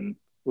design, and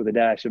with a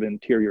dash of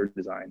interior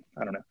design.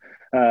 I don't know.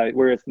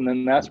 And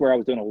then that's where I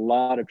was doing a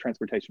lot of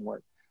transportation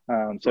work.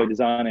 So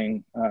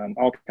designing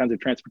all kinds of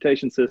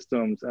transportation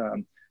systems,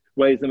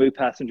 ways to move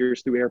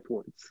passengers through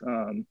airports,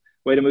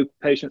 way to move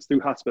patients through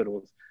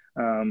hospitals,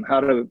 how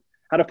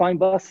to find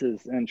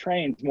buses and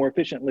trains more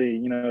efficiently,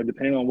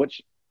 depending on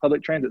which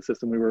public transit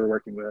system we were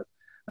working with,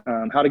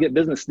 how to get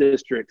business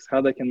districts,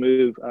 how they can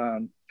move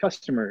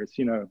customers,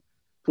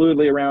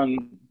 fluidly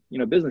around,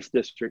 business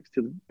districts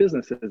to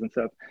businesses and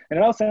stuff. And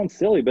it all sounds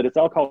silly, but it's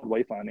all called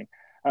wayfinding.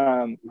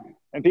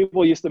 And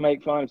people used to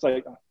make fun. It's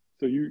like,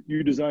 so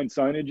you designed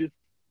signage?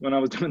 When I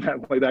was doing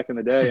that way back in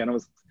the day. And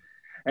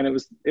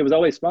it was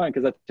always fun,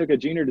 because I took a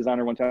junior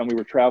designer one time. We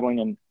were traveling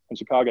in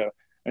Chicago,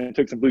 and I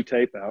took some blue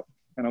tape out,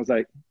 and I was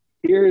like,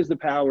 here's the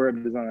power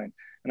of design.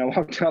 And I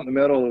walked out in the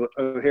middle of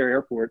O'Hare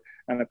Airport,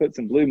 and I put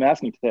some blue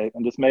masking tape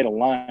and just made a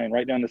line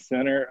right down the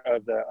center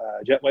of the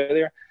jetway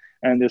there,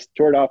 and just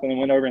tore it off, and then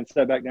went over and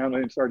sat back down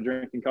with him, started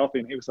drinking coffee.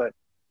 And he was like,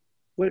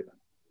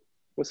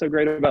 what's so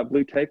great about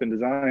blue tape and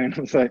design? I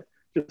was like,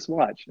 just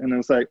watch. And it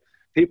was like,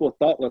 people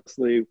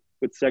thoughtlessly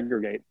would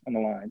segregate on the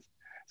lines.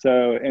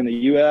 So in the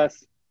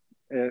US,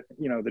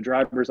 the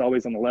driver's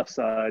always on the left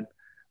side,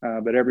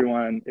 but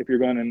everyone, if you're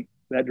going in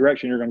that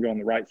direction, you're going to go on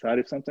the right side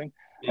of something.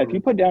 Mm-hmm. If you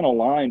put down a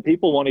line,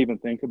 people won't even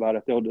think about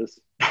it. They'll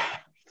just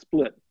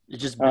split.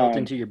 It's just built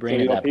into your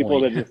brain at that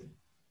point.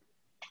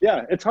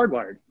 Yeah, it's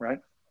hardwired, right?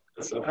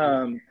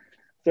 So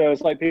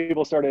it's like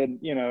people started,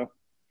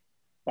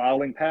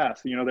 filing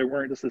past. They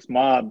weren't just this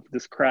mob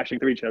just crashing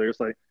through each other. It's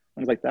like, I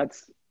was like,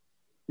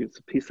 it's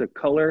a piece of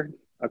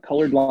a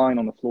colored line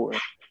on the floor,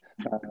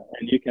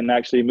 and you can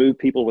actually move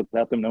people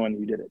without them knowing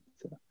you did it.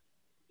 So.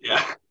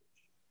 Yeah.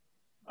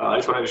 I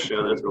just wanted to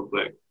show this real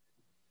quick.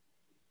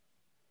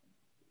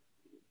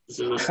 This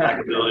is a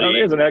stackability. Oh,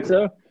 there's an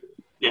EXO.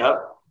 Yep.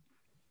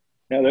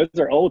 Yeah, those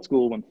are old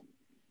school ones.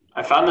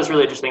 I found this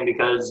really interesting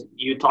because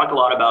you talk a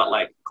lot about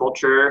like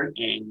culture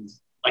and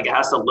like it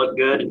has to look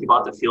good and people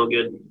have to feel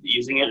good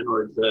using it in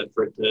order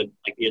for it to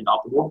like be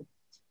adoptable.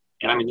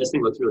 And I mean, this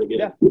thing looks really good.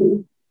 Yeah.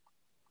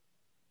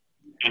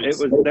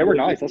 And they were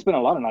nice. I spent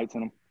a lot of nights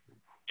in them.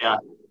 Yeah.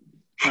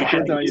 My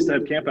kids and I used to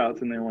have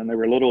campouts in there when they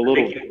were little.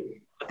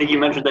 I think you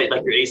mentioned that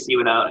like your AC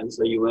went out and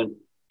so you went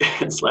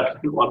and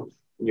slept in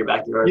your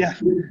backyard. Yeah.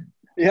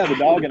 Yeah, the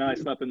dog and I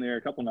slept in there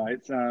a couple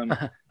nights.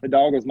 The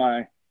dog was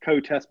my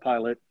co-test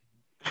pilot.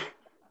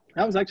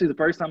 That was actually the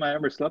first time I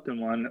ever slept in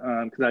one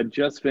because I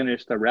just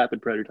finished a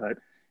rapid prototype.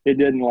 It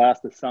didn't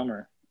last the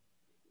summer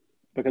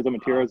because the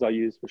materials I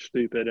used were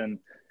stupid and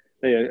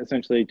they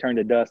essentially turned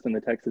to dust in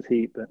the Texas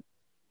heat. But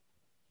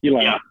you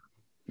learn. Yeah.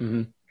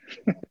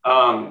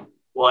 Mm-hmm.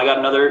 Well, I got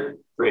another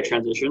great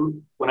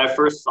transition. When I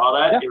first saw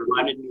that, it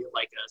reminded me of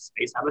like a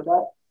space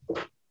habitat.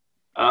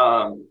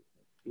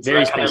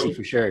 Very spacey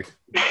for sure.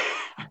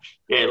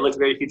 Yeah, it looks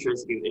very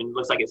futuristic and it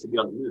looks like it should be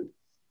on the moon.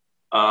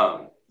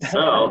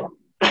 So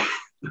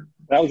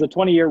that was a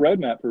 20-year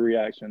roadmap for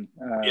reaction.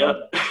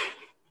 Yep.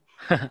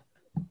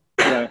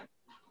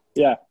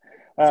 Yeah.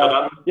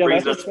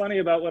 That's what's funny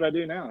about what I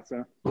do now.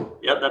 So.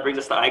 Yep, that brings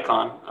us to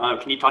Icon.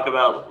 Can you talk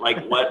about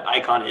like what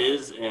Icon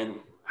is and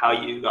how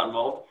you got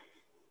involved?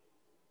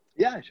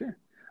 Yeah, sure.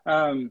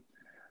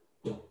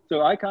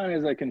 So Icon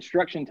is a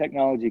construction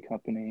technology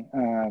company,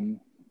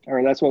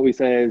 or that's what we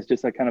say is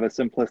just a kind of a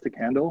simplistic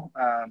handle.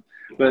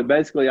 But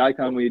basically,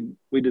 Icon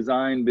we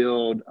design,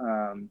 build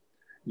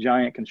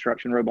giant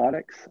construction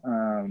robotics.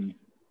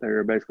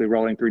 They're basically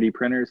rolling 3D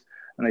printers,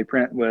 and they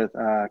print with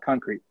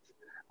concrete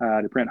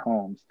to print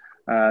homes.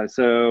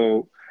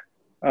 So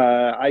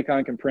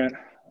Icon can print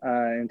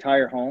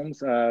entire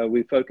homes.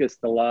 We focused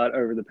a lot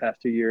over the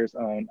past 2 years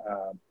on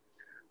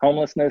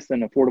homelessness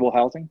and affordable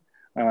housing,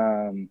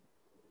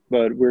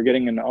 but we're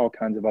getting into all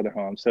kinds of other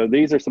homes. So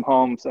these are some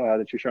homes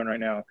that you're showing right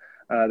now.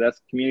 That's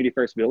Community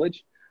First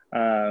Village.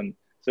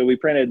 So we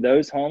printed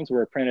those homes.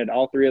 Were printed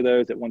all 3 of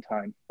those at one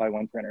time by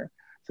one printer.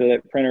 So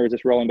that printer was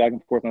just rolling back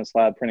and forth on the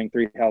slab, printing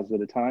 3 houses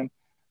at a time.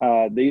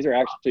 These are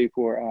actually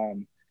for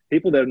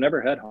people that have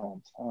never had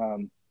homes.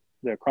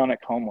 They're chronic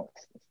homeless.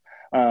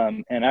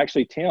 And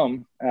actually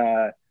Tim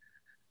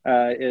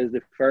is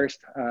the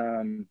first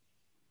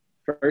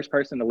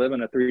person to live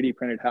in a 3D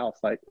printed house,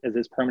 like as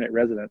his permanent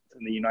residence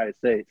in the United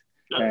States.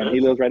 And he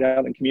lives right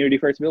out in Community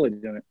First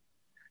Village in it.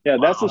 Yeah,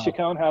 that's the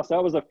Chacon house.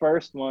 That was the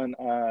first one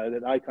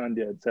that Icon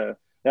did. So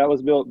that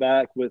was built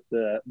back with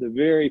the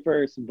very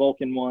first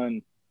Vulcan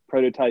 1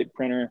 prototype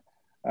printer.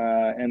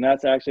 And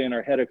that's actually in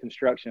our head of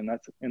construction.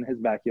 That's in his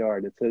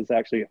backyard. It's his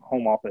actually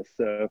home office.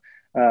 So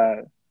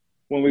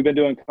when we've been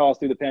doing calls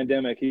through the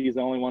pandemic, he's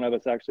the only one of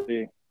us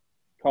actually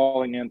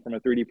calling in from a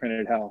 3D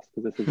printed house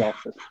because it's his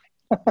office.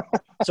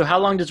 So how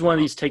long does one of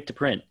these take to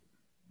print?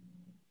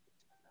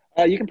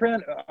 You can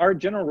print, our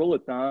general rule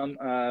of thumb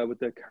with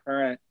the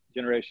current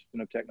generation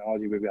of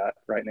technology we've got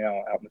right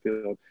now out in the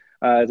field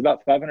is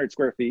about 500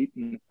 square feet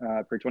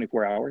per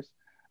 24 hours.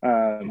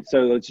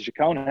 So the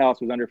Chacon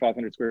house was under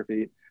 500 square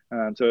feet.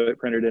 So it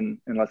printed in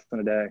less than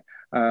a day.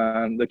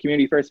 The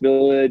Community First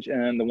Village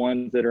and the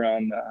ones that are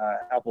on the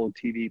Apple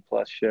TV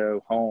Plus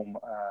show Home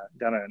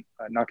down in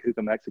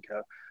Nacajuca,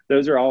 Mexico,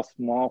 those are all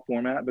small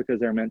format because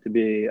they're meant to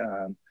be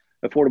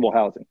affordable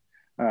housing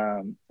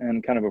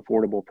and kind of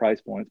affordable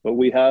price points. But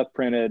we have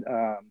printed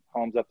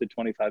homes up to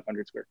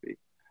 2,500 square feet.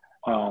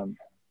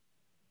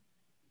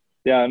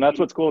 Yeah, and that's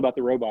what's cool about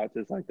the robots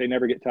is like they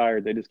never get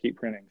tired. They just keep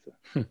printing.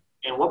 So.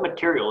 And what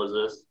material is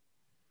this?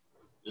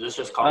 Is this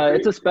just concrete?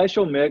 It's a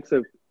special mix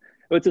of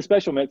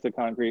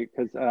concrete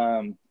because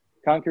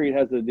concrete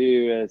has to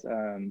do, as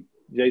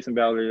Jason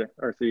Ballard,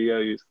 our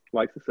CEO,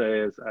 likes to say,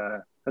 has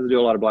to do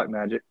a lot of black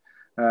magic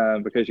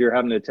because you're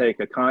having to take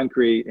a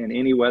concrete in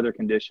any weather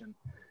condition.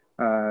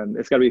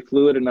 It's got to be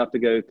fluid enough to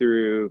go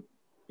through,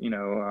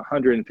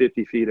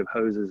 150 feet of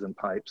hoses and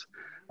pipes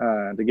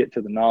to get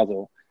to the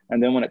nozzle.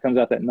 And then when it comes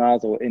out that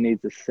nozzle, it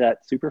needs to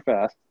set super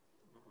fast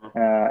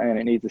and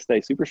it needs to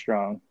stay super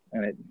strong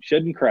and it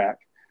shouldn't crack.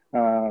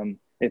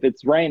 If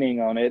it's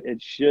raining on it,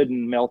 it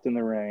shouldn't melt in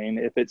the rain.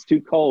 If it's too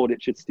cold,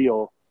 it should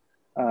still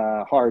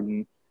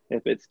harden.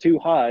 If it's too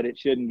hot, it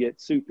shouldn't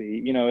get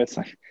soupy.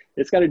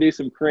 It's got to do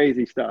some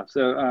crazy stuff.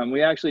 So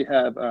we actually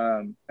have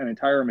an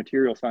entire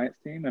material science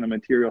team and a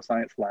material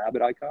science lab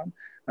at Icon.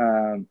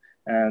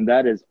 And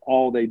that is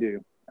all they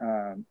do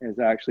is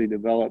actually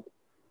develop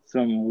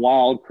some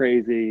wild,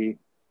 crazy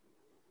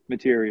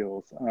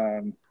materials.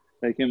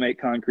 They can make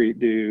concrete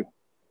do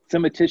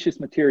cementitious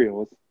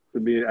materials,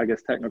 to be, I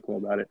guess, technical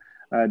about it,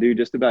 do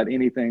just about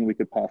anything we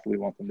could possibly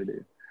want them to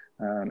do.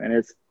 And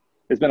it's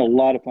been a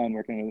lot of fun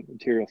working with the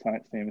material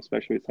science team,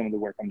 especially with some of the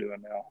work I'm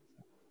doing now.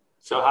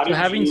 So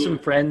having some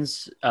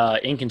friends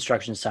in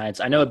construction science,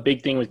 I know a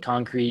big thing with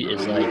concrete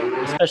is like,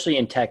 especially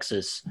in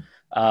Texas,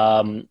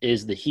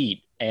 is the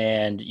heat.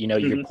 And,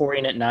 you're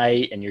pouring at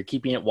night and you're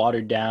keeping it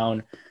watered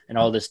down and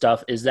all this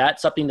stuff. Is that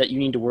something that you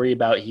need to worry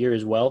about here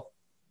as well?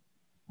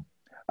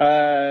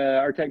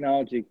 Our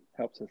technology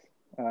helps us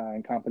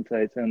and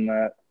compensates,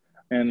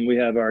 and we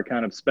have our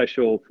kind of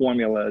special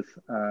formulas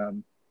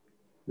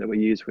that we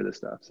use for this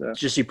stuff. So it's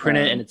just you print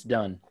it and it's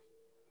done.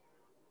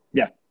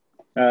 Yeah.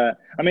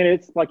 I mean,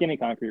 it's like any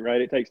concrete,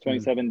 right? It takes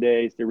 27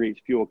 days to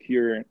reach fuel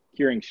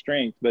curing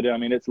strength, but I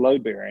mean, it's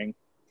load bearing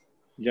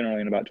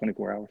generally in about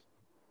 24 hours.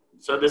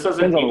 So this doesn't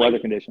depends on the weather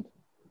conditions.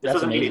 This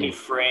doesn't need any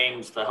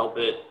frames to help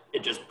it.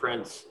 It just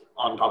prints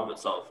on top of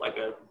itself like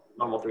a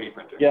normal 3D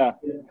printer. Yeah,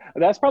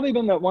 that's probably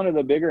been one of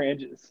the bigger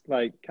engines,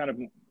 like kind of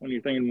when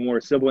you're thinking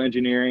more civil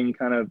engineering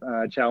kind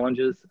of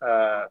challenges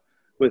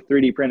with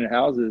 3D printed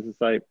houses.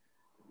 It's like,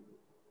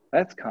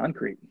 that's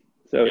concrete.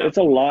 So it's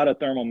a lot of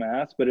thermal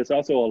mass, but it's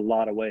also a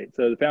lot of weight.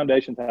 So the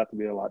foundations have to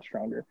be a lot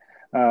stronger.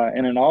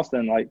 And in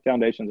Austin, like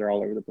foundations are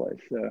all over the place.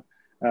 So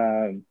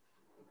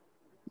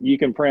you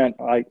can print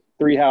like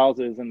 3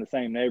 houses in the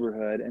same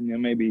neighborhood, and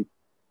then maybe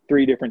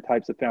 3 different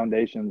types of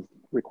foundations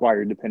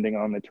required depending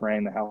on the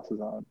terrain the house is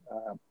on,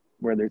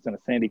 whether it's in a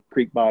sandy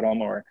creek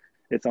bottom or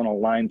it's on a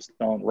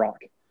limestone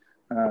rock.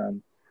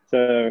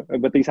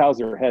 But these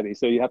houses are heavy,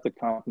 so you have to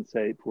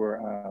compensate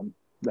for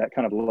that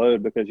kind of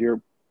load because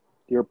you're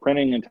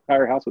printing an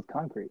entire house with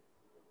concrete.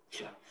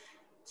 Yeah.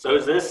 So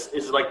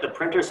is like the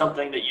printer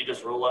something that you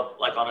just roll up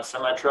like on a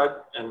semi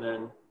truck and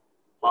then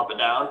plop it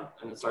down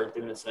and it starts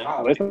doing its thing?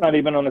 Oh, it's not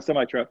even on a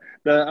semi truck.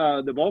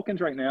 The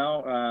Vulcans right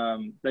now,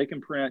 they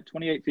can print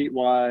 28 feet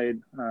wide,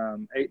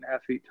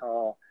 8.5 feet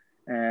tall,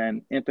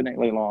 and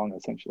infinitely long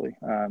essentially,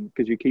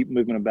 because you keep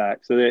moving them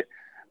back. So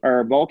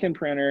our Vulcan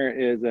printer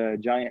is a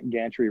giant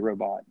gantry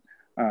robot.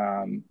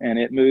 And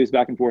it moves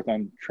back and forth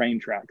on train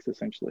tracks,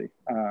 essentially,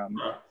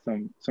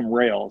 some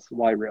rails,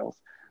 Y rails.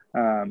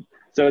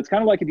 So it's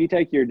kind of like if you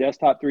take your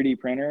desktop 3D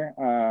printer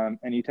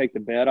and you take the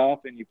bed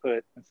off and you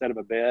put, instead of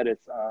a bed,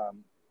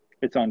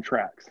 it's on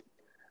tracks.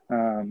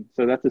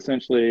 So that's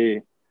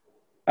essentially,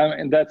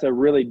 and that's a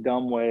really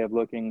dumb way of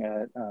looking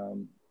at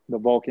the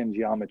Vulcan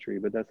geometry,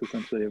 but that's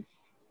essentially,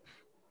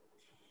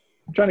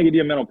 I'm trying to give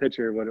you a mental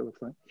picture of what it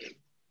looks like.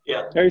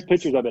 Yeah. There's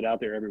pictures of it out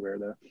there everywhere,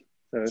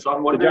 though. So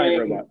I'm wondering, the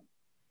giant robot.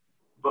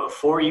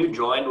 Before you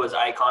joined, was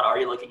Icon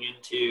already looking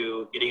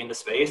into getting into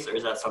space, or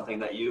is that something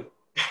that you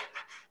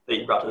that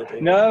you brought to the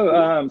table?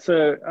 No,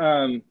 so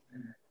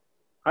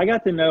I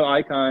got to know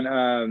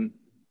Icon.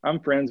 I'm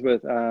friends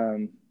with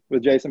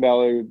Jason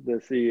Ballard, the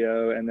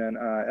CEO, and then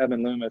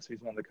Evan Loomis,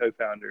 who's one of the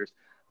co-founders.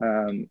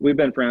 We've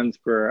been friends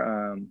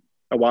for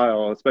a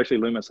while, especially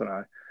Loomis and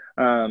I.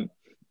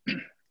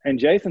 And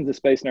Jason's a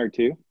space nerd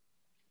too.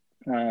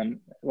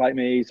 Like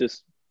me, he's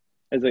just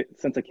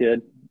since a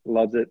kid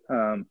loves it.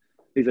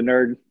 He's a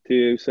nerd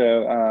too,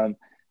 so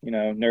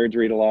nerds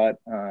read a lot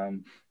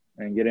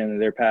and get into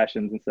their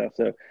passions and stuff.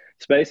 So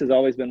space has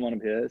always been one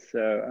of his.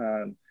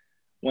 So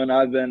when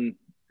I've been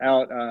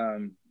out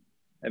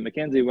at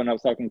McKinsey, when I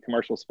was talking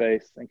commercial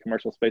space and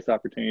commercial space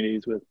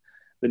opportunities with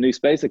the new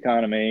space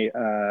economy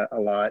a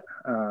lot,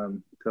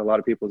 to a lot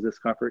of people's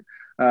discomfort,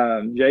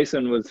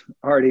 Jason was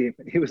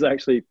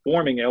actually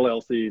forming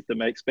LLCs to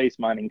make space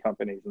mining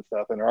companies and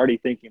stuff, and already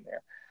thinking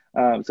there.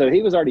 So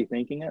he was already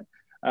thinking it.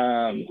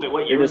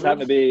 What year it just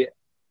happened to be,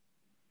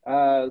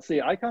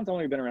 Icon's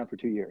only been around for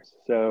 2 years.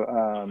 So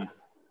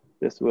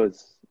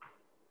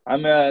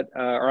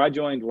I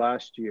joined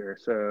last year,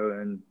 so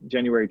in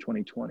January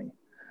 2020.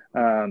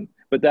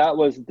 But that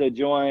was to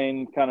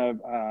join kind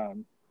of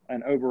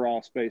an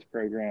overall space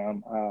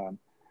program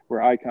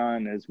where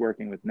Icon is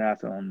working with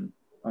NASA on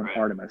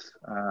Artemis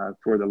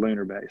for the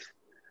lunar base,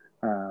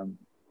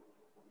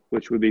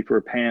 which would be for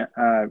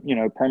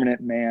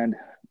permanent manned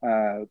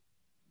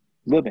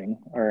living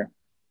or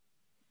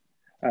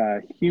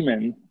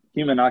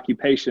human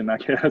occupation, I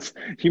guess,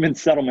 human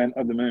settlement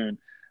of the moon.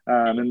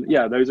 And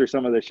yeah, those are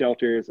some of the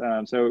shelters.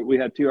 So we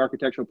have 2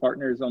 architectural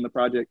partners on the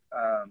project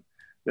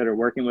that are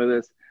working with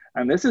us.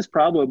 And this is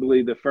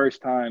probably the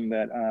first time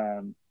that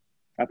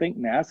I think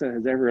NASA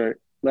has ever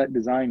let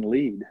design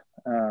lead.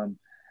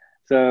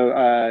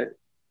 So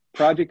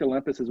Project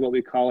Olympus is what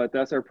we call it.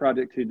 That's our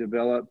project to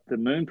develop the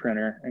moon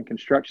printer and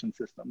construction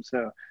system.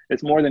 So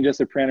it's more than just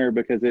a printer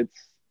because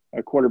it's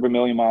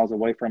 250,000 miles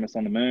away from us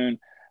on the moon.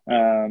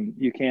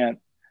 You can't,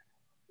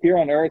 here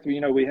on Earth,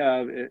 we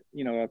have,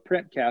 a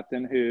print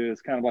captain who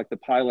is kind of like the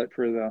pilot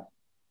for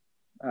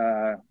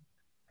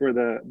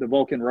the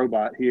Vulcan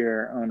robot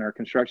here on our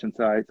construction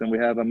sites. And we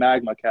have a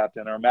magma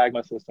captain. Our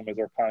magma system is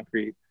our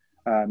concrete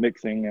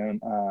mixing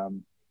and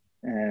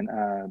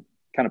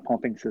kind of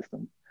pumping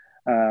system.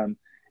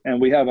 And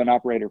we have an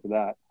operator for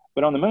that.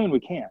 But on the moon, we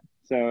can't.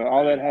 So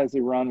all that has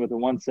to run with a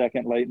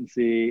 1-second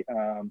latency,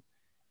 and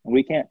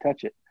we can't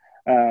touch it.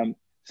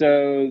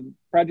 So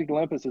Project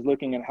Olympus is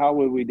looking at how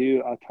would we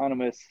do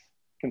autonomous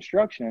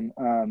construction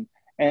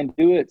and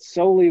do it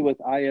solely with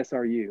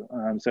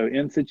ISRU, so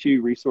in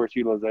situ resource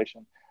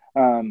utilization.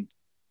 And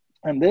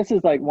this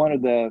is like one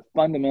of the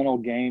fundamental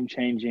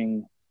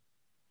game-changing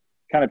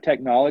kind of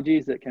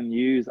technologies that can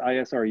use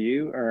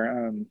ISRU or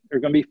are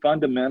going to be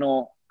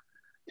fundamental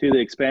to the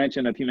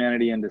expansion of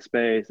humanity into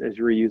space as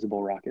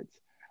reusable rockets.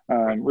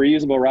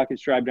 Reusable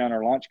rockets drive down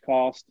our launch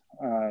cost,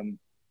 and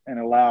and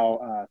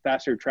allow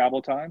faster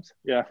travel times.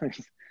 Yeah,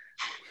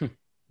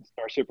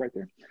 Starship right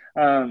there.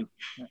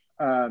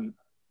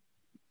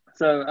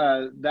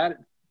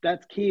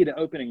 That's key to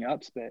opening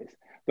up space.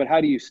 But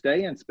how do you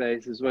stay in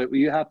space is what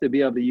you have to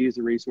be able to use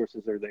the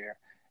resources that are there.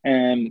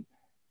 And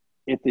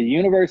if the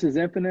universe is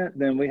infinite,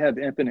 then we have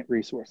infinite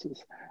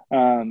resources.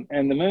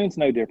 And the moon's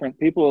no different.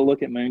 People will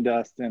look at moon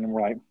dust and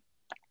we're like,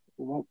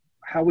 well,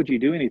 how would you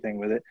do anything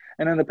with it?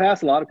 And in the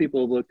past, a lot of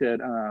people have looked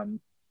at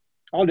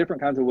all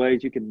different kinds of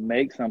ways you could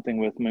make something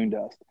with moon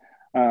dust.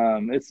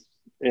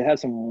 It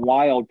has some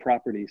wild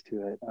properties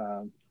to it,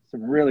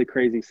 some really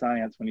crazy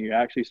science when you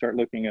actually start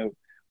looking at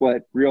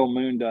what real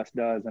moon dust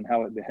does and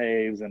how it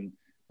behaves and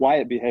why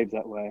it behaves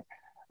that way.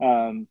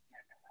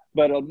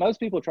 But most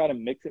people try to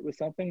mix it with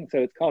something, so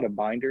it's called a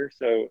binder.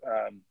 So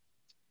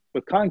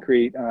with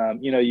concrete,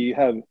 you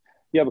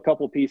have a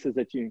couple of pieces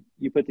that you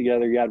put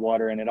together, you add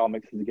water, and it all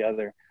mixes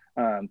together.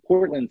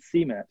 Portland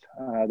cement,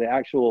 the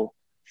actual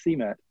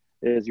cement,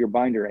 is your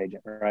binder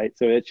agent, right?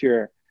 So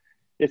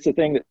it's the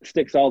thing that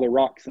sticks all the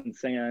rocks and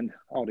sand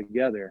all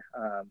together.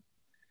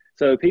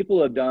 So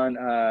people have done,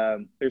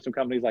 there's some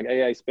companies like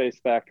AA Space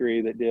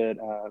Factory that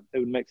they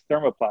would mix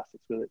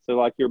thermoplastics with it. So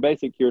like your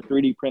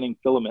 3D printing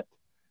filament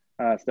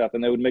stuff,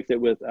 and they would mix it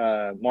with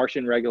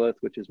Martian regolith,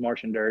 which is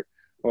Martian dirt,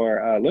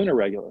 or lunar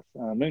regolith,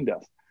 moon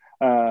dust.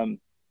 And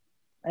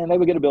they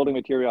would get a building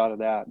material out of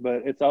that,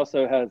 but it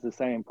also has the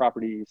same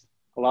properties,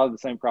 a lot of the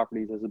same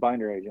properties as a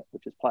binder agent,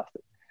 which is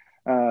plastic.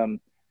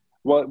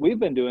 What we've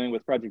been doing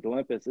with Project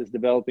Olympus is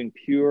developing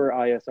pure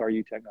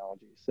ISRU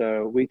technology.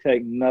 So we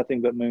take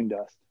nothing but moon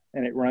dust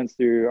and it runs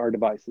through our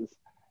devices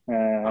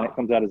and it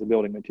comes out as a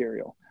building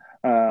material.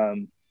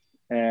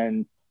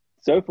 And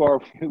so far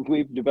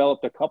we've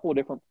developed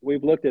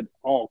we've looked at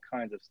all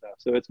kinds of stuff.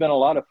 So it's been a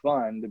lot of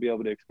fun to be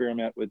able to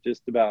experiment with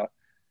just about,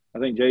 I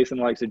think Jason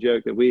likes to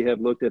joke that we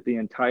have looked at the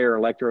entire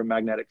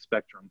electromagnetic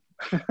spectrum.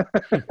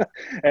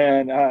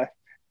 And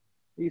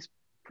he's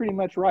pretty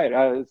much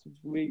right.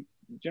 We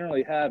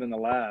generally have in the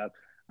lab,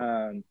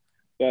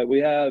 but we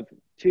have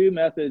two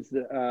methods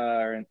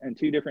and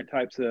two different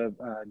types of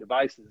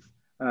devices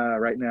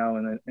right now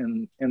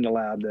in the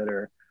lab that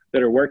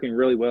are working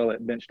really well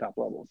at benchtop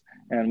levels.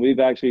 And we've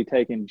actually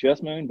taken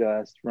just moon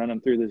dust, run them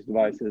through these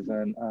devices,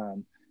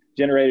 and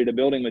generated a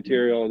building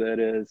material that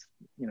is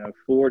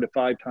 4 to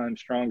 5 times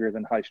stronger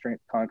than high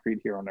strength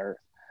concrete here on Earth.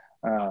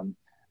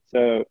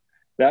 So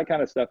that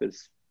kind of stuff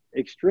is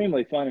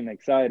extremely fun and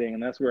exciting,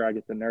 and that's where I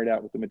get to nerd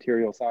out with the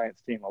material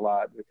science team a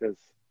lot, because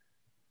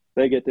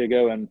they get to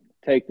go and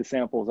take the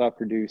samples I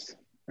produce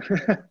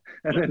and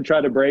then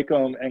try to break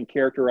them and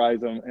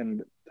characterize them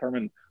and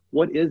determine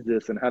what is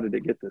this and how did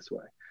it get this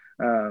way.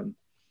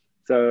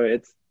 So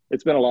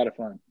it's been a lot of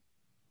fun.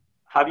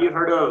 Have you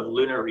heard of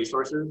Lunar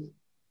Resources?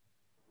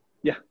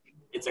 Yeah.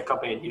 It's a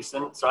company in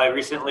Houston. So I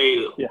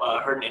recently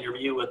heard an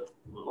interview with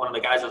one of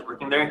the guys that's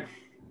working there.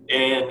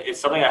 And it's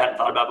something I hadn't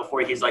thought about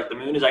before. He's like, the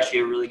moon is actually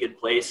a really good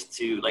place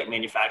to like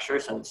manufacture,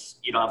 since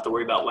you don't have to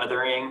worry about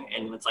weathering,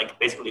 and it's like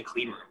basically a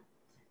clean room.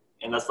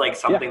 And that's like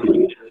something that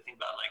you didn't really think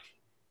about. Like,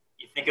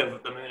 you think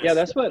of the moon as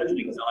that's an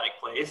exotic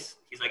place.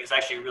 He's like, it's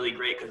actually really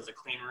great because it's a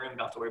clean room. You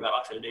don't have to worry about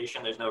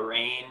oxidation. There's no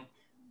rain.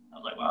 I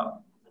was like,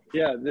 wow.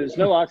 Yeah, there's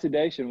no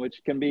oxidation,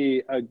 which can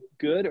be a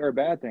good or a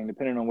bad thing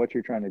depending on what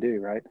you're trying to do,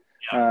 right?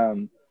 Yeah.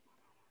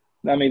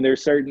 I mean,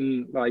 there's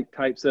certain like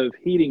types of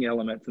heating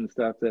elements and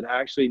stuff that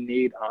actually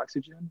need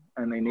oxygen,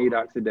 and they need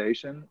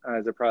oxidation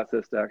as a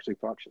process to actually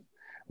function.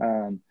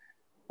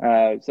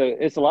 So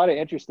it's a lot of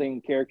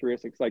interesting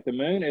characteristics. Like the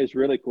moon is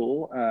really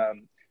cool.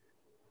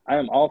 I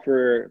am all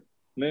for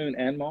moon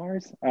and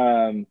Mars,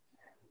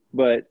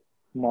 but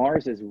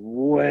Mars is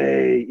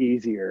way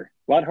easier,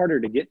 a lot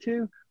harder to get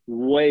to,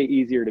 way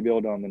easier to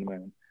build on than the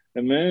moon.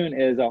 The moon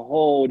is a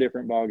whole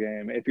different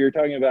ballgame. If you're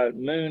talking about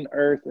moon,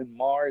 Earth, and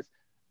Mars,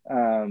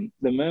 the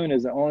moon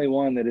is the only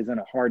one that is in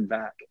a hard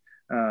vac.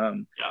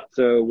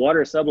 So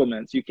water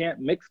supplements, you can't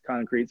mix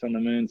concretes on the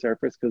moon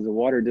surface because the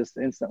water just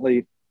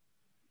instantly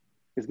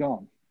is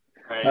gone.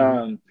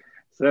 Right.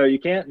 So you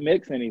can't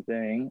mix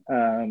anything.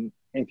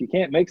 If you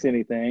can't mix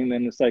anything,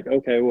 then it's like,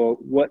 okay, well,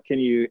 what can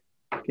you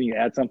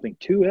add something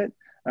to it?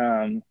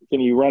 Can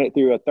you run it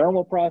through a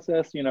thermal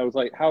process? It's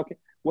like,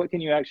 what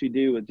can you actually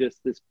do with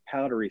just this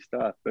powdery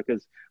stuff?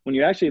 Because when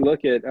you actually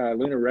look at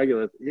lunar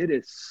regolith, it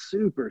is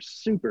super,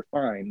 super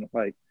fine,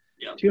 like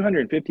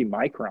 250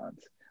 microns.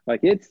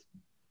 Like it's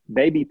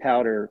baby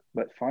powder,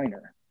 but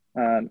finer.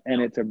 And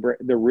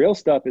the real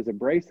stuff is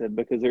abrasive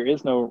because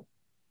there's no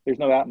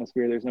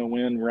atmosphere, there's no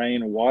wind,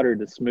 rain, or water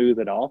to smooth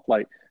it off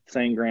like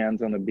sand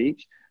grains on the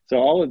beach. So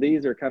all of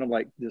these are kind of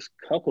like just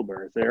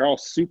cuckleburs. They're all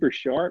super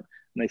sharp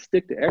and they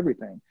stick to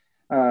everything.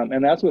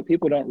 And that's what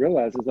people don't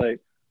realize is like,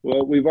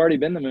 well, we've already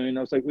been to the moon.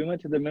 I was like, we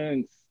went to the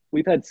moon.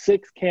 We've had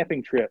 6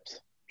 camping trips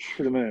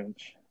to the moon.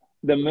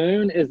 The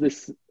moon has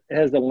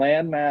the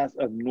landmass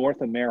of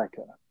North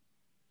America.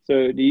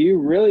 So do you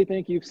really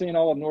think you've seen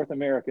all of North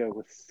America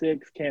with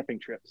 6 camping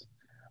trips?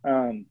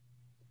 And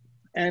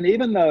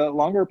even the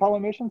longer Apollo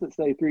missions that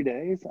say 3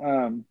 days,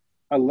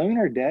 a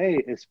lunar day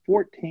is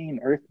 14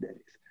 Earth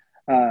days.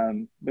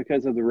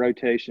 because of the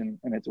rotation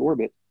in its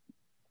orbit.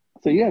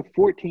 So you have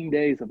 14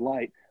 days of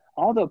light.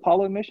 All the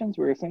Apollo missions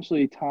were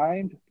essentially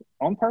timed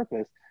on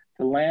purpose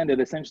to land at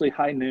essentially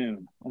high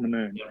noon on the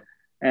moon. Yeah.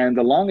 And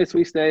the longest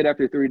we stayed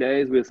after 3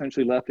 days, we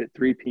essentially left at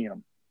 3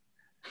 p.m.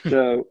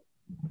 So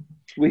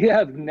we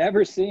have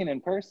never seen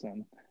in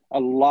person a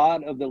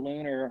lot of the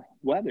lunar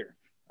weather.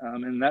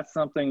 And that's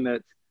something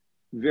that's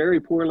very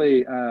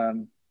poorly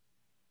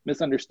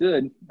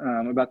misunderstood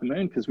about the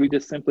moon, because we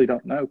just simply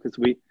don't know, because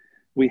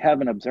we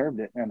haven't observed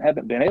it and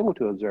haven't been able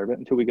to observe it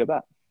until we go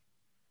back.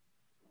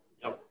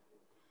 Yep.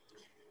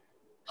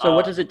 So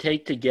what does it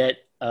take to get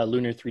a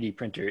lunar 3D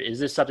printer? Is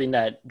this something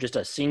that just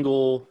a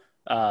single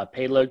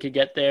payload could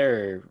get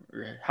there,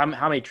 or how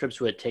many trips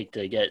would it take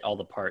to get all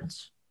the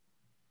parts?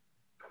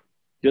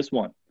 Just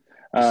one.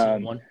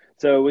 One?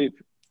 So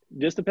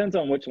just depends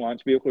on which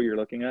launch vehicle you're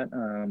looking at.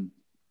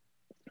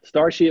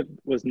 Starship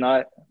was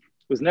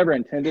never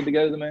intended to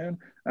go to the moon.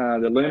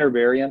 The lunar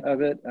variant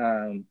of it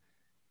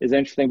is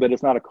interesting, but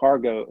it's not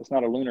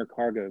a lunar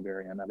cargo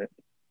variant of it.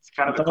 It's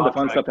kind of some of the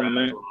fun stuff on the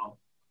moon. Well.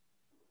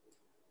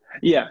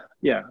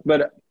 Yeah.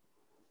 But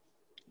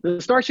the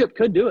Starship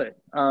could do it.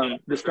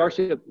 The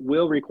Starship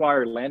will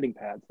require landing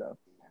pads, though,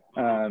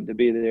 to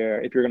be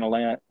there if you're going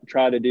to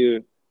try to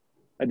do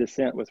a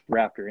descent with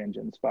Raptor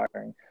engines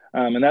firing.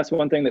 And that's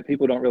one thing that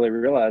people don't really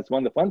realize.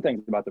 One of the fun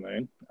things about the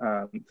moon,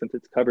 since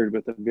it's covered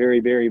with a very,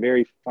 very,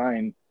 very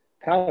fine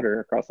powder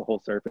across the whole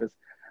surface,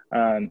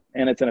 and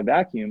it's in a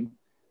vacuum,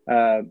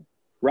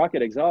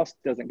 rocket exhaust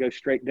doesn't go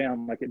straight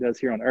down like it does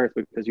here on Earth,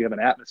 because you have an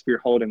atmosphere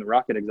holding the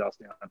rocket exhaust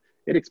down.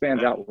 It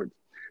expands outwards.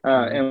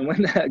 And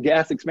when that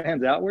gas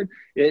expands outward,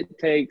 it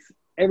takes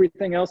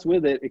everything else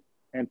with it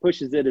and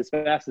pushes it as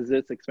fast as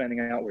it's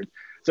expanding outward.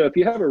 So if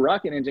you have a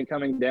rocket engine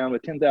coming down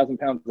with 10,000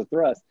 pounds of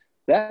thrust,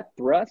 that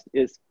thrust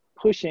is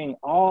pushing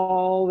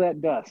all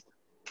that dust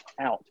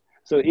out.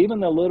 So even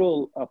the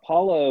little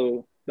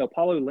Apollo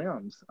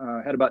limbs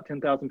had about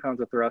 10,000 pounds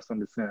of thrust on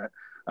descent.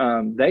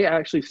 They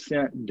actually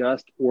sent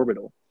dust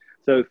orbital.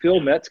 So Phil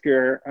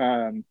Metzger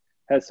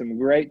has some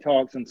great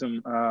talks and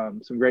some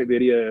great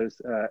videos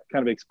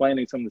kind of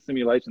explaining some of the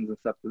simulations and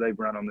stuff that they've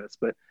run on this.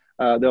 But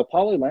the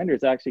Apollo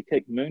landers actually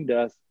take moon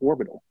dust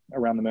orbital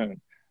around the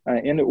moon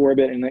into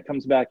orbit, and it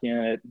comes back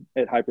in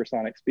at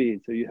hypersonic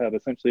speed. So you have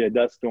essentially a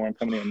dust storm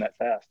coming in that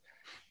fast.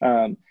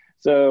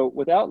 So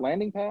without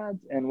landing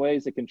pads and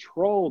ways to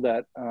control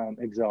that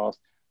exhaust,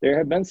 there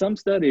have been some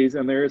studies,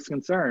 and there is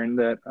concern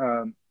that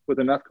with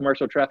enough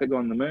commercial traffic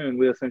going to the moon,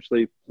 we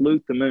essentially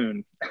pollute the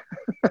moon,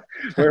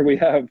 where we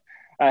have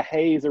a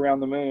haze around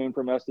the moon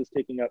from us just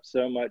taking up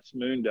so much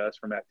moon dust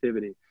from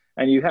activity.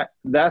 And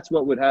that's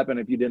what would happen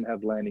if you didn't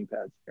have landing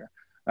pads there.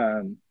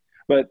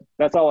 But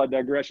that's all a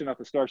digression off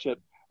of Starship.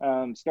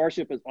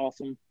 Starship is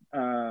awesome.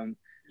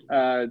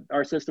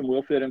 Our system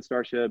will fit in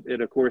Starship. It,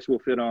 of course, will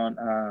fit on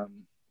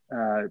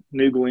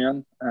New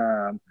Glenn,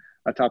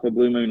 atop a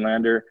Blue Moon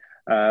lander.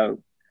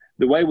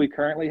 The way we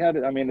currently have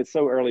it, I mean, it's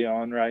so early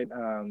on, right?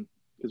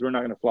 Because we're not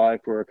going to fly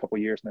for a couple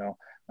of years now.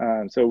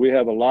 So we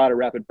have a lot of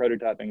rapid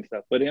prototyping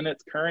stuff. But in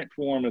its current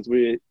form, as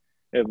we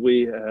have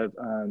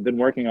been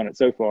working on it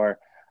so far,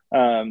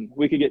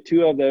 we could get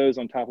 2 of those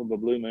on top of a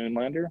Blue Moon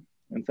lander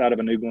inside of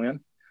a New Glenn.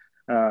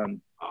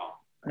 And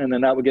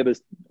then that would give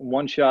us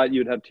one shot.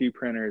 You'd have 2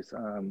 printers,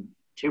 on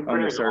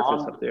the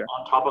surface up there.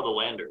 On top of the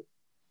lander.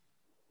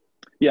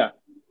 Yeah,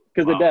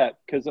 because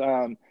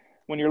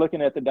when you're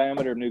looking at the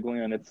diameter of New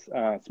Glenn, it's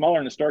smaller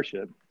than a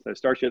Starship. So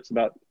Starship's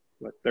about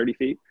 30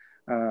 feet.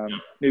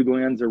 New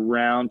Glenn's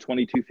around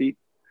 22 feet.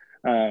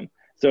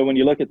 So when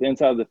you look at the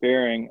inside of the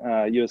fairing,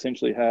 you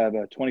essentially have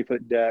a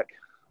 20-foot deck,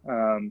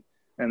 and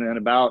then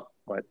about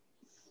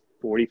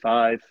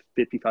 45,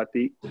 55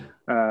 feet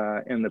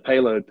in the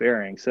payload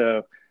fairing.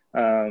 So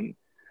the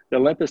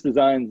Olympus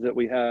designs that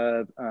we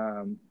have,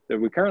 that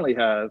we currently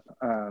have,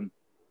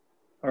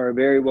 are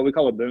what we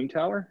call a boom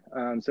tower.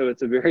 So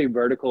it's a very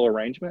vertical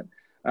arrangement,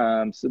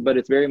 but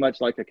it's very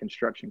much like a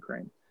construction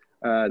crane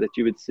that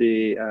you would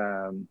see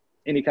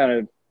any kind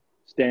of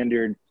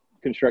standard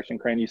construction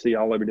crane you see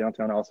all over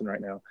downtown Austin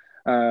right now.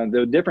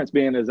 The difference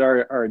being is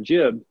our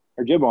jib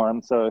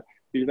arm. So if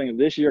you think of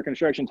this is your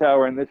construction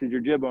tower and this is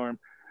your jib arm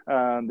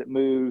that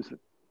moves,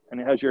 and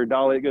it has your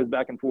dolly that goes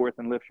back and forth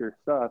and lifts your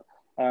stuff.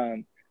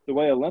 The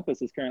way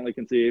Olympus is currently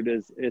conceived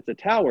is it's a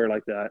tower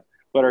like that,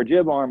 but our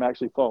jib arm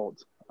actually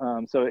folds.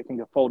 So it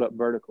can fold up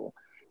vertical.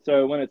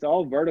 So when it's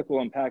all vertical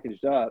and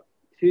packaged up,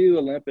 2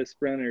 Olympus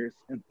sprinters,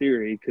 in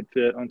theory, could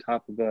fit on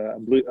top of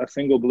a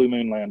single Blue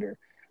Moon lander.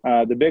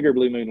 The bigger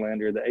Blue Moon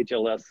lander, the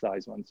HLS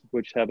size ones,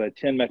 which have a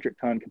 10 metric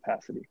ton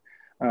capacity.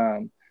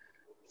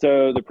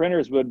 So the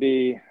printers would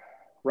be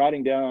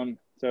riding down.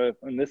 So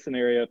in this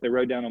scenario, if they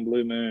rode down on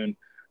Blue Moon,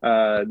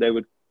 they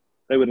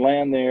would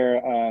land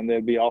there.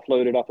 They'd be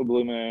offloaded off of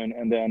Blue Moon,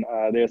 and then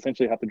they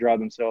essentially have to drive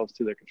themselves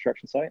to their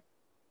construction site,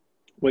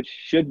 which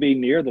should be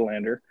near the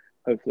lander,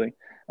 hopefully.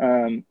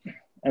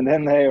 And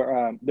then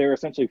they're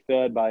essentially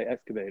fed by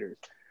excavators.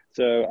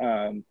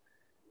 So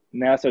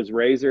NASA's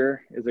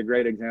Razor is a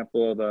great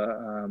example of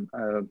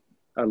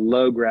a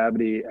low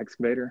gravity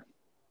excavator.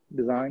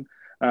 design.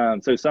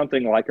 So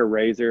something like a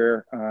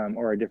Razor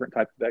or a different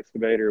type of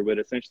excavator would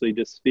essentially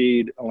just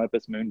feed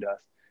Olympus moon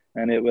dust.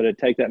 And it would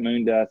take that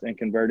moon dust and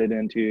convert it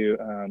into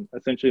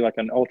essentially like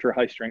an ultra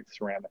high strength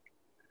ceramic.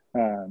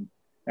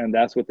 And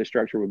that's what the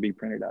structure would be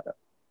printed out of.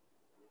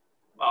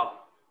 Wow.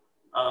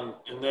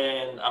 And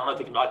then, I don't know if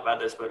you can talk about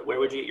this, but where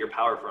would you get your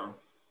power from?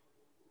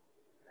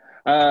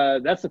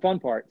 That's the fun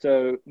part.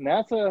 So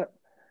NASA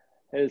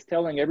is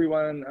telling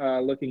everyone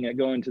looking at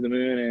going to the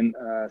moon and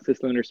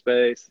cislunar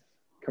space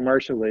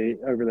commercially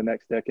over the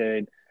next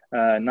decade,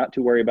 not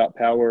to worry about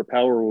power.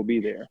 Power will be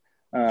there.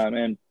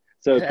 And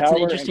so that's power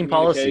an interesting and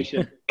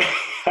communication.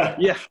 policy.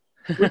 Yeah.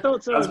 We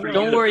thought so.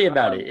 Don't worry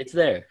about it. It's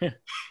there.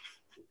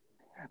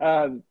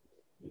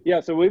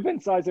 Yeah, so we've been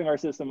sizing our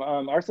system.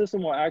 Our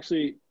system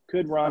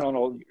could run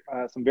on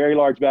some very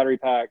large battery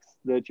packs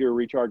that you're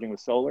recharging with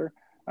solar.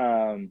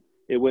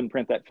 It wouldn't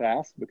print that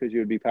fast because you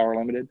would be power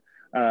limited.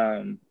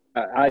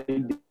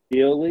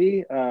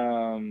 Ideally,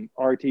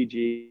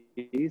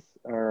 RTGs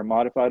or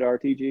modified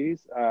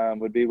RTGs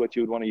would be what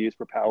you would want to use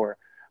for power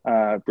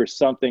for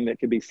something that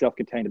could be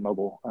self-contained and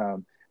mobile,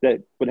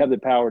 that would have the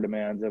power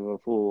demands of a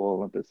full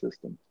Olympus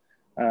system.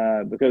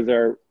 Because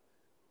the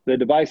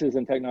devices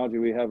and technology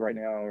we have right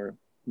now are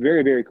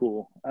very, very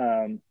cool,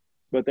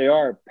 but they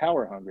are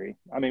power hungry.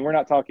 I mean, we're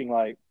not talking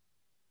like,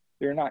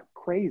 they're not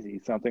crazy,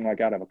 something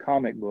like out of a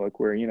comic book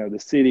where, you know,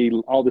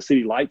 all the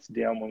city lights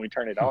dim when we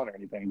turn it on or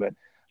anything, but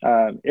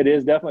it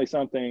is definitely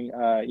something,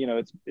 you know,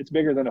 it's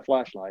bigger than a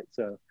flashlight.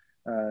 So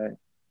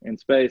in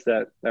space,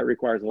 that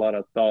requires a lot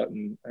of thought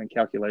and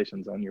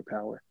calculations on your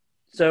power.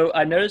 So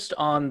I noticed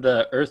on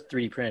the Earth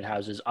 3 printed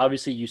houses,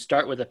 obviously you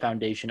start with a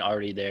foundation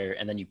already there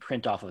and then you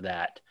print off of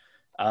that.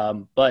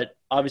 But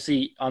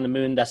obviously on the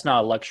moon, that's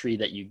not a luxury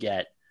that you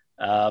get.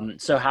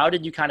 So how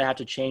did you kind of have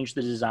to change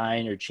the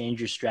design or change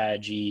your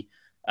strategy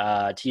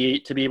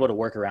to be able to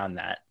work around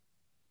that?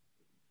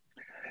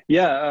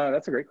 Yeah,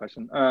 that's a great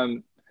question.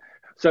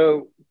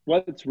 So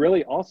what's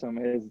really awesome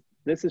is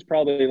this is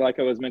probably, like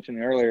I was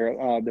mentioning earlier,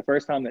 the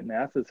first time that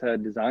NASA's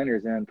had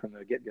designers in from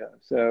the get-go.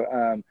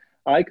 So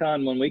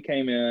Icon, when we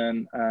came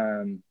in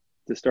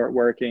to start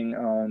working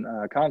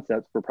on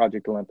concepts for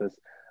Project Olympus,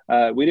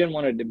 we didn't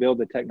want to build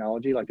the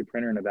technology like a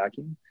printer in a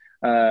vacuum.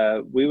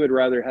 We would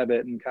rather have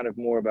it in kind of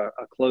more of a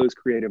closed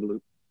creative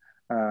loop,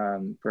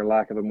 for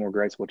lack of a more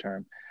graceful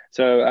term.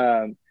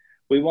 So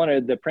we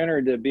wanted the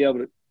printer to be able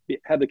to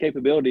have the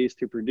capabilities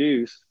to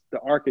produce the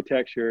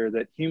architecture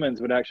that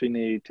humans would actually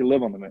need to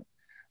live on the moon.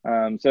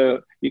 So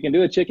you can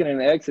do a chicken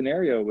and egg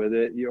scenario with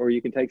it, or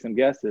you can take some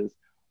guesses.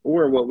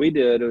 Or what we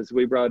did is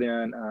we brought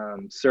in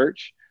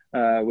Search,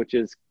 which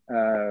was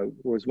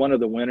one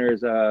of the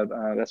winners of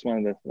that's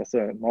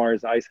a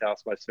Mars Ice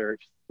House by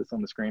Search that's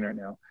on the screen right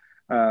now.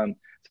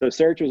 So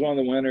Search was one of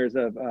the winners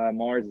of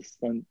Mars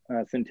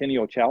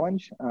Centennial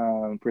Challenge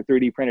for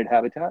 3D printed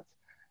habitats,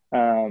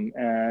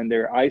 and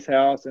their Ice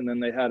House, and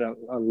then they had a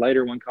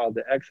later one called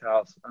the X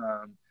House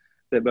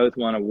that both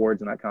won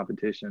awards in that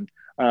competition.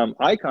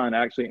 Icon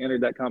actually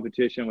entered that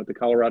competition with the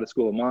Colorado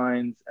School of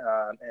Mines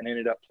and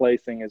ended up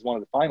placing as one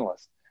of the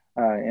finalists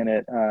in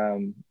it,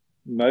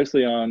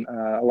 mostly on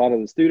a lot of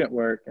the student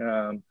work,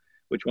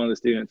 which one of the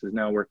students is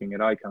now working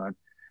at Icon.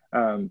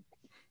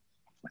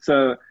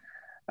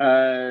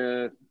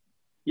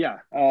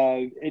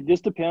 It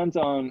just depends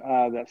on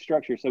that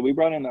structure. So we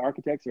brought in the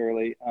architects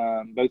early.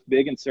 Both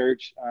Big and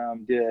Search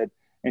did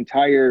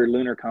entire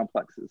lunar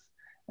complexes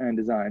and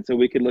design. So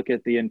we could look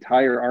at the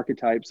entire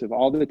archetypes of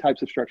all the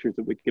types of structures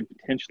that we could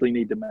potentially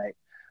need to make,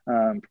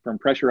 from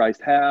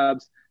pressurized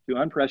habs to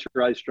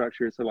unpressurized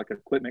structures, so like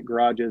equipment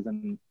garages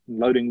and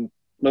loading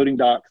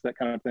docks, that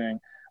kind of thing,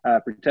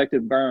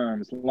 protective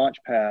berms, launch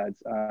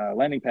pads,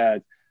 landing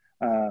pads,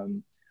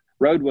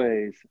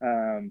 roadways,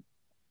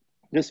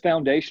 just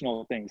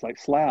foundational things like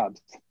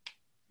slabs,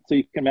 so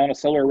you can mount a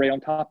solar array on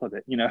top of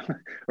it, you know,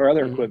 or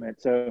other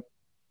equipment. So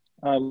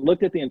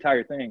looked at the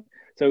entire thing.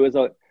 So it was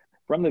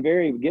from the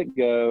very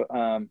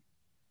get-go,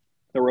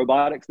 the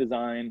robotics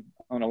design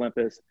on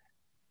Olympus,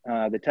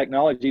 the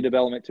technology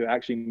development to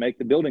actually make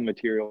the building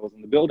materials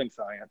and the building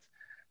science,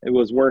 it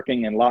was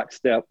working in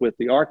lockstep with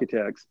the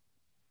architects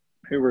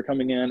who were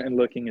coming in and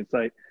looking and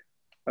say,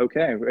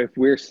 okay, if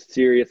we're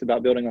serious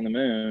about building on the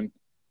moon,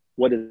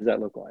 what does that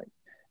look like?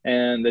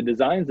 And the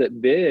designs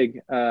that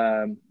Big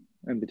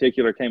in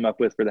particular came up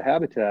with for the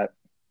habitat,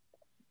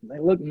 they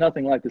look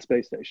nothing like the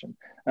space station,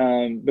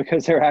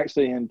 because they're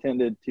actually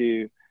intended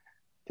to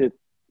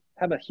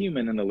have a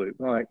human in the loop.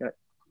 Like,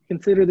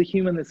 consider the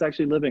human that's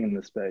actually living in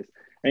this space.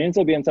 And it ends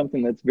up being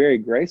something that's very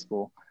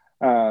graceful.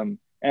 And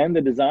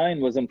the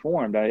design was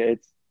informed.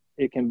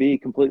 It can be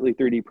completely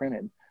 3D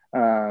printed.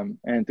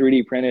 And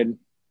 3D printed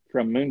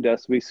from moon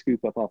dust we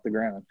scoop up off the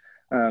ground.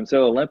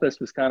 So Olympus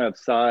was kind of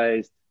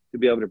sized to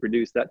be able to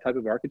produce that type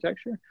of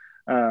architecture.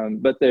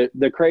 But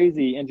the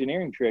crazy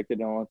engineering trick that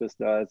Olympus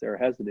does, or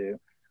has to do,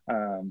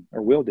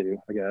 or will do,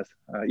 I guess.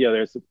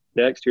 There's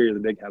the exterior of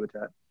the Big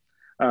habitat.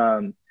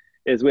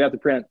 is we have to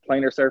print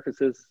planar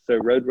surfaces, so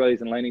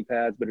roadways and landing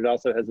pads, but it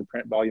also has to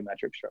print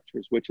volumetric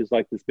structures, which is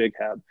like this big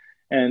hab.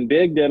 And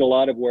Big did a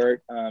lot of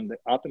work to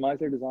optimize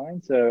their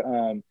design.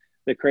 So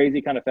the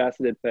crazy kind of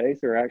faceted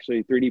face are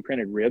actually 3D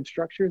printed rib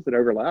structures that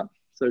overlap.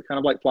 So kind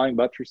of like flying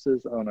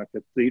buttresses on a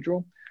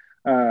cathedral.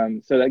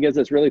 So that gives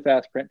us really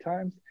fast print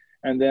times.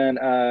 And then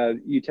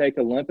you take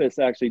Olympus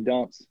actually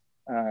dumps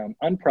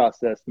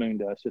unprocessed moon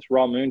dust, just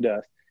raw moon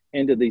dust,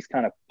 into these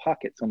kind of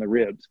pockets on the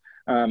ribs.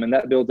 And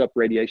that builds up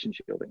radiation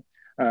shielding.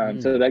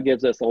 So that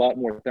gives us a lot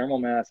more thermal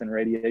mass and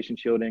radiation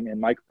shielding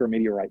and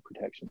micrometeorite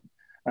protection.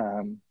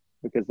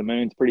 Because the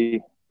moon's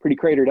pretty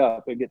cratered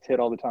up. It gets hit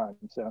all the time.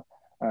 So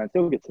it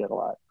still gets hit a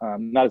lot.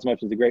 Not as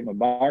much as the Great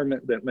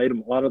Bombardment that made a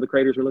lot of the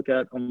craters we look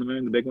at on the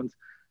moon, the big ones.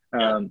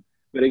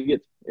 But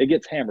it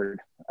gets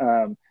hammered.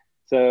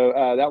 So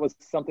that was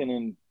something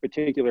in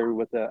particular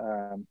with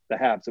the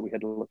HABs that we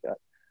had to look at.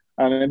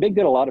 And Big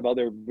did a lot of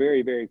other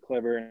very, very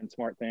clever and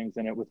smart things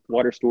in it with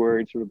water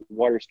storage, sort of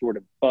water stored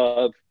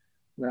above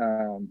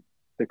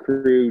the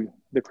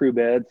crew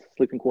beds,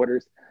 sleeping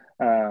quarters.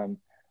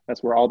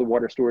 That's where all the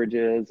water storage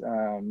is,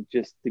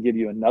 just to give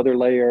you another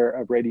layer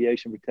of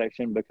radiation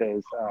protection,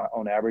 because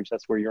on average,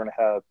 that's where you're going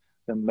to have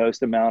the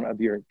most amount of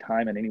your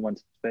time in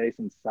anyone's space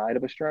inside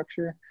of a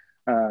structure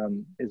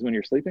is when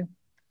you're sleeping.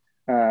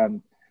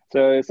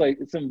 So it's like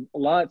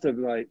lots of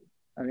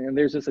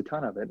there's just a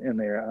ton of it in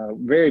there.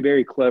 Very,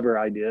 very clever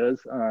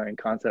ideas and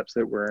concepts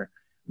that were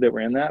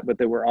in that, but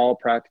they were all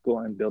practical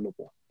and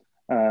buildable.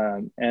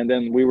 And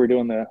then we were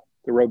doing the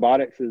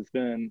robotics has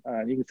been,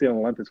 you can see on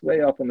Olympus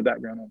way up on the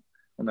background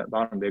on that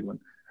bottom big one.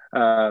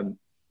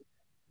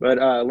 But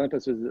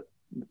Olympus was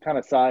kind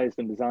of sized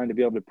and designed to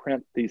be able to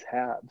print these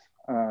HABs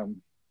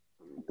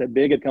that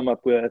Big had come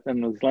up with,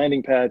 and those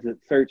landing pads that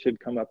Search had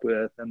come up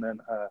with, and then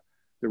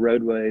the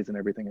roadways and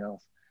everything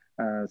else.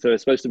 So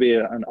it's supposed to be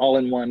an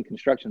all-in-one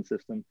construction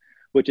system,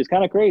 which is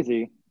kind of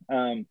crazy.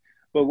 But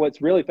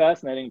what's really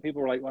fascinating,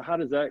 people were like, well, how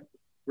does that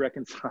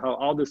reconcile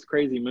all this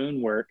crazy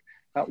moon work?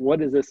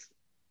 What is this?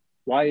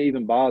 Why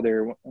even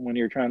bother when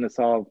you're trying to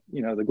solve,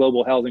 the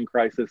global housing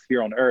crisis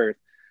here on Earth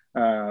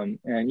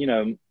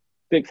and,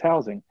 fix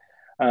housing?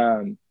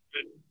 And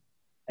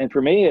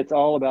for me, it's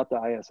all about the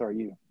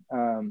ISRU.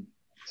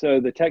 So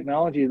the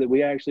technology that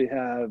we actually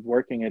have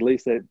working, at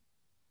least in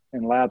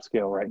lab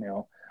scale right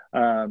now,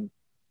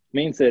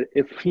 means that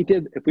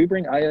if we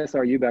bring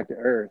ISRU back to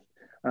Earth,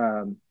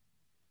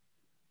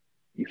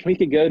 if we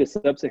could go to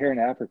sub-Saharan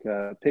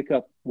Africa, pick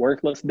up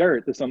worthless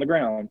dirt that's on the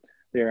ground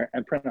there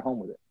and print a home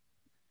with it.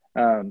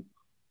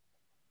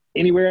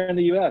 Anywhere in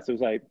the U.S., it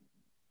was like,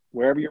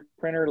 wherever your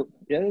printer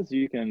is,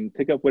 you can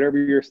pick up wherever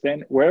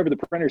the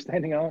printer's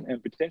standing on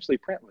and potentially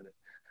print with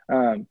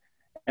it.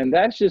 And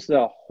that's just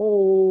a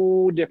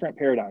whole different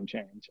paradigm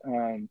change.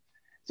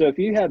 So if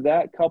you have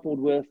that coupled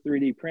with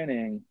 3D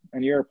printing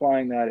and you're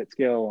applying that at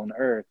scale on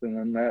Earth, and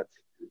then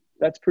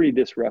that's pretty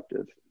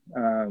disruptive,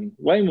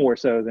 way more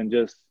so than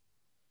just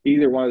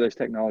either one of those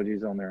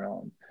technologies on their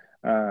own.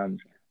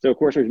 So of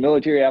course there's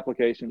military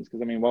applications,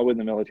 because why wouldn't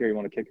the military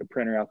want to kick a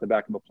printer out the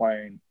back of a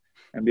plane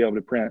and be able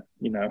to print,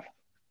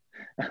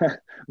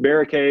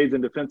 barricades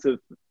and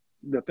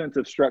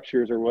defensive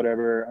structures or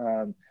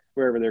whatever,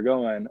 wherever they're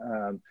going.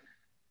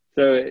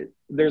 So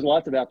there's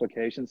lots of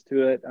applications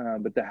to it,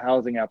 but the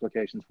housing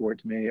applications for it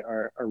to me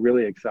are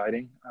really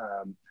exciting,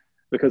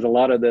 because a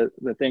lot of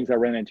the things I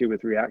ran into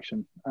with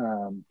reaction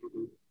and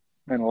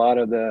a lot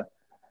of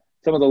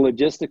some of the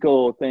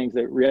logistical things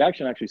that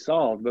reaction actually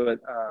solved, but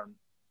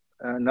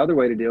another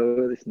way to deal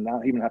with it is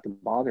not even have to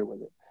bother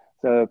with it.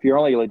 So if your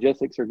only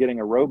logistics are getting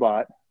a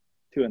robot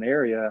to an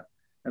area,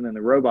 and then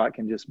the robot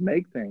can just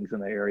make things in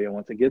the area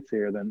once it gets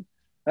here, then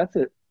that's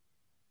it.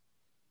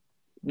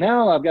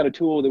 Now I've got a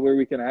tool where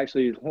we can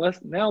actually, let's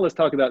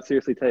talk about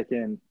seriously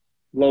taking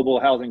global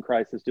housing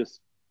crisis, just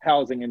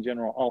housing in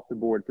general, off the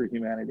board for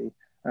humanity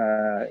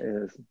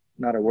is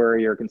not a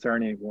worry or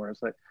concern anymore.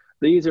 It's like,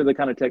 these are the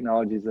kind of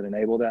technologies that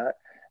enable that.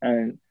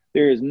 And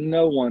there is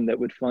no one that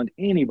would fund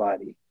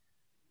anybody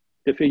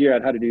to figure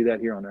out how to do that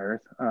here on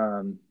Earth.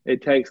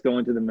 It takes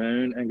going to the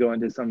moon and going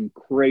to some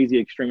crazy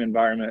extreme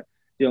environment,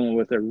 dealing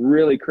with a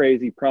really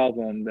crazy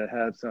problem that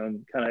has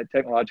some kind of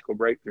technological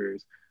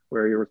breakthroughs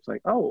where you're just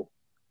like, oh,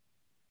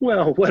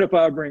 well, what if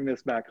I bring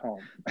this back home?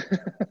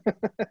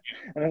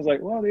 And I was like,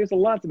 well, there's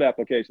lots of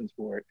applications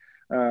for it.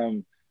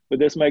 But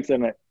this makes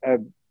it a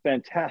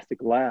fantastic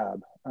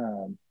lab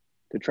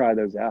to try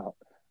those out.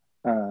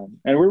 And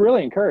we're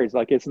really encouraged.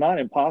 Like, it's not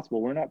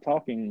impossible. We're not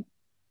talking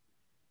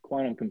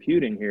quantum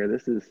computing here.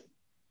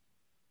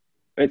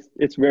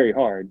 It's very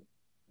hard,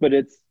 but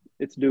it's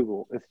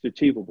doable. It's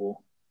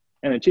achievable,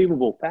 and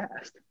achievable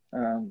fast.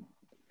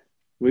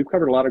 We've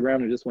covered a lot of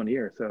ground in just 1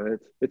 year, so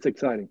it's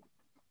exciting.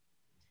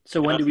 So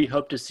when do we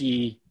hope to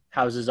see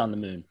houses on the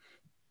moon?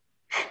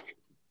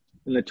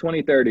 In the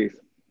 2030s.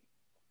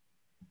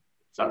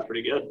 Sounds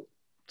pretty good.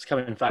 It's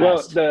coming fast.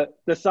 Well,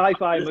 the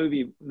sci-fi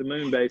movie, the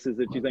moon bases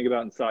that you think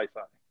about in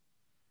sci-fi,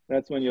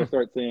 that's when you'll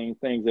start seeing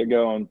things that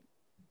go on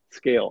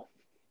scale,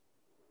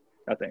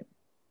 I think.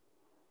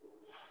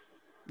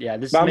 Yeah,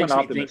 this but makes I'm an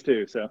me optimist think,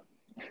 too, so.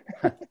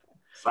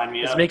 Sign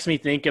me This up. makes me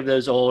think of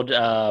those old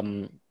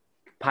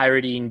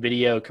pirating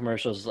video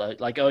commercials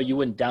like, oh, you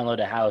wouldn't download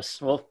a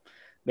house. Well,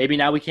 maybe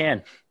now we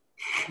can.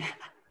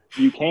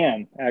 You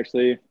can,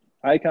 actually.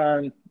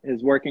 Icon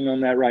is working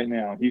on that right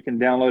now. You can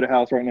download a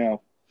house right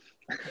now.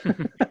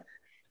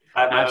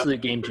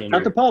 Absolute game changer.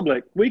 Not the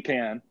public. We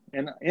can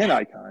in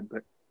Icon,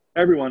 but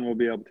everyone will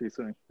be able to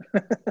soon.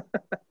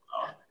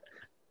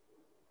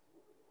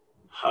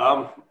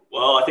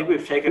 Well, I think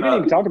we've taken We didn't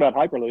even talk about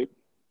Hyperloop.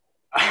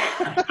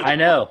 I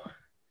know.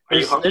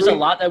 There's a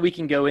lot that we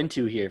can go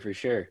into here for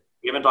sure.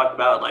 We haven't talked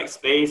about like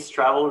space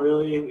travel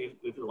really.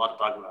 We've a lot to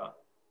talk about.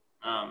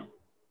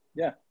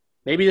 Yeah.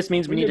 Maybe this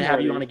means we need to have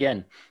you on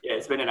again. Yeah,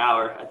 it's been an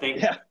hour. I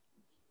think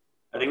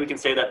we can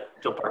say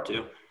that till part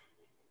 2.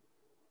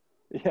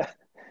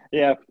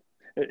 Yeah.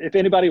 If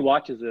anybody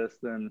watches this,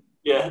 then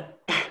yeah,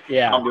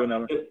 I'll do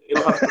another.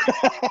 It'll have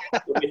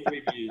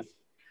 3 views.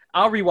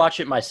 I'll rewatch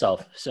it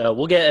myself, so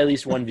we'll get at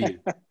least 1 view.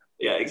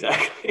 Yeah,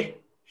 exactly.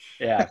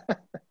 Yeah.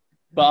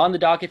 But on the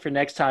docket for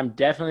next time,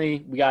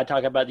 definitely we got to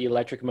talk about the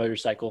electric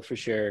motorcycle for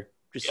sure.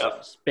 Just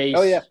space.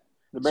 Oh, yeah.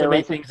 So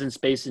many things in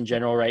space in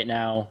general right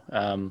now.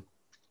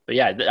 But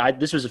yeah,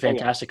 this was a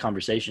fantastic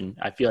conversation.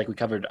 I feel like we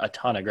covered a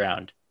ton of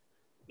ground.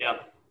 Yeah.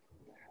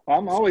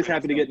 I'm always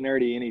happy to get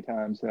nerdy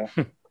anytime. So,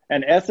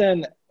 and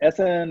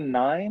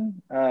SN9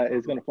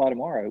 is going to fly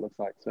tomorrow, it looks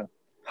like. So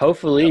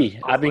hopefully.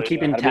 I've been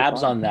keeping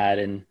tabs on that,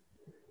 and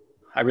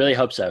I really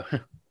hope so.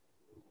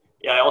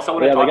 Yeah, I also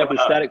want to talk about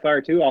the Static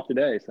Fire 2 off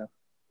today. So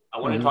I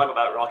want to talk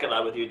about Rocket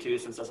Lab with you too,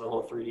 since that's a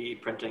whole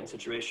 3D printing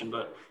situation.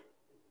 But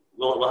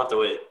we'll have to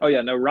wait. Oh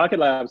yeah, no, Rocket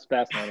Lab's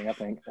fascinating. I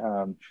think.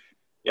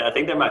 Yeah, I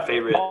think they're my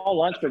favorite. Small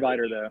launch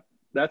provider though.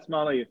 That's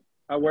my.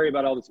 I worry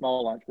about all the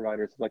small launch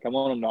providers. Like I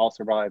want them to all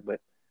survive,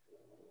 but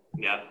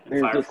yeah,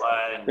 and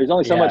Firefly. There's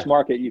only so much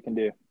market you can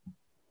do,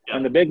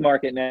 and the big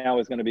market now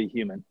is going to be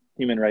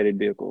human-rated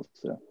vehicles.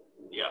 So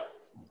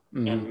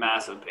and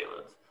massive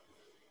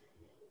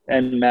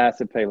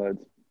payloads.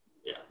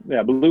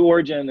 Yeah, Blue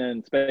Origin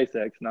and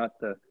SpaceX, not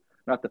the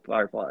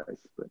Fireflies,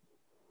 but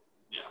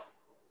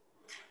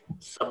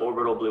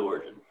suborbital Blue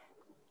Origin.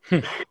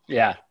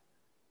 Yeah,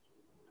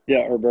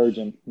 or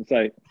Virgin. It's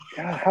like,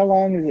 God, how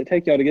long does it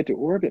take y'all to get to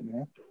orbit,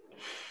 man?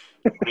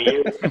 20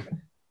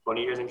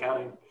 years and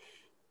counting.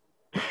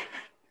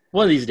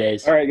 One of these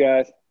days. All right,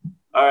 guys.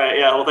 All right,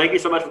 yeah. Well, thank you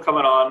so much for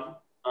coming on.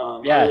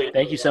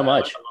 Thank you so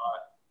much.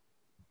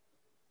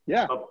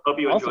 Yeah. Hope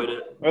you enjoyed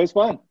it. It was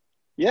fun.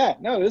 Yeah,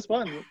 no, it was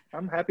fun.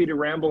 I'm happy to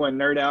ramble and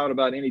nerd out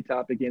about any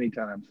topic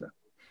anytime. So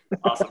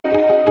awesome.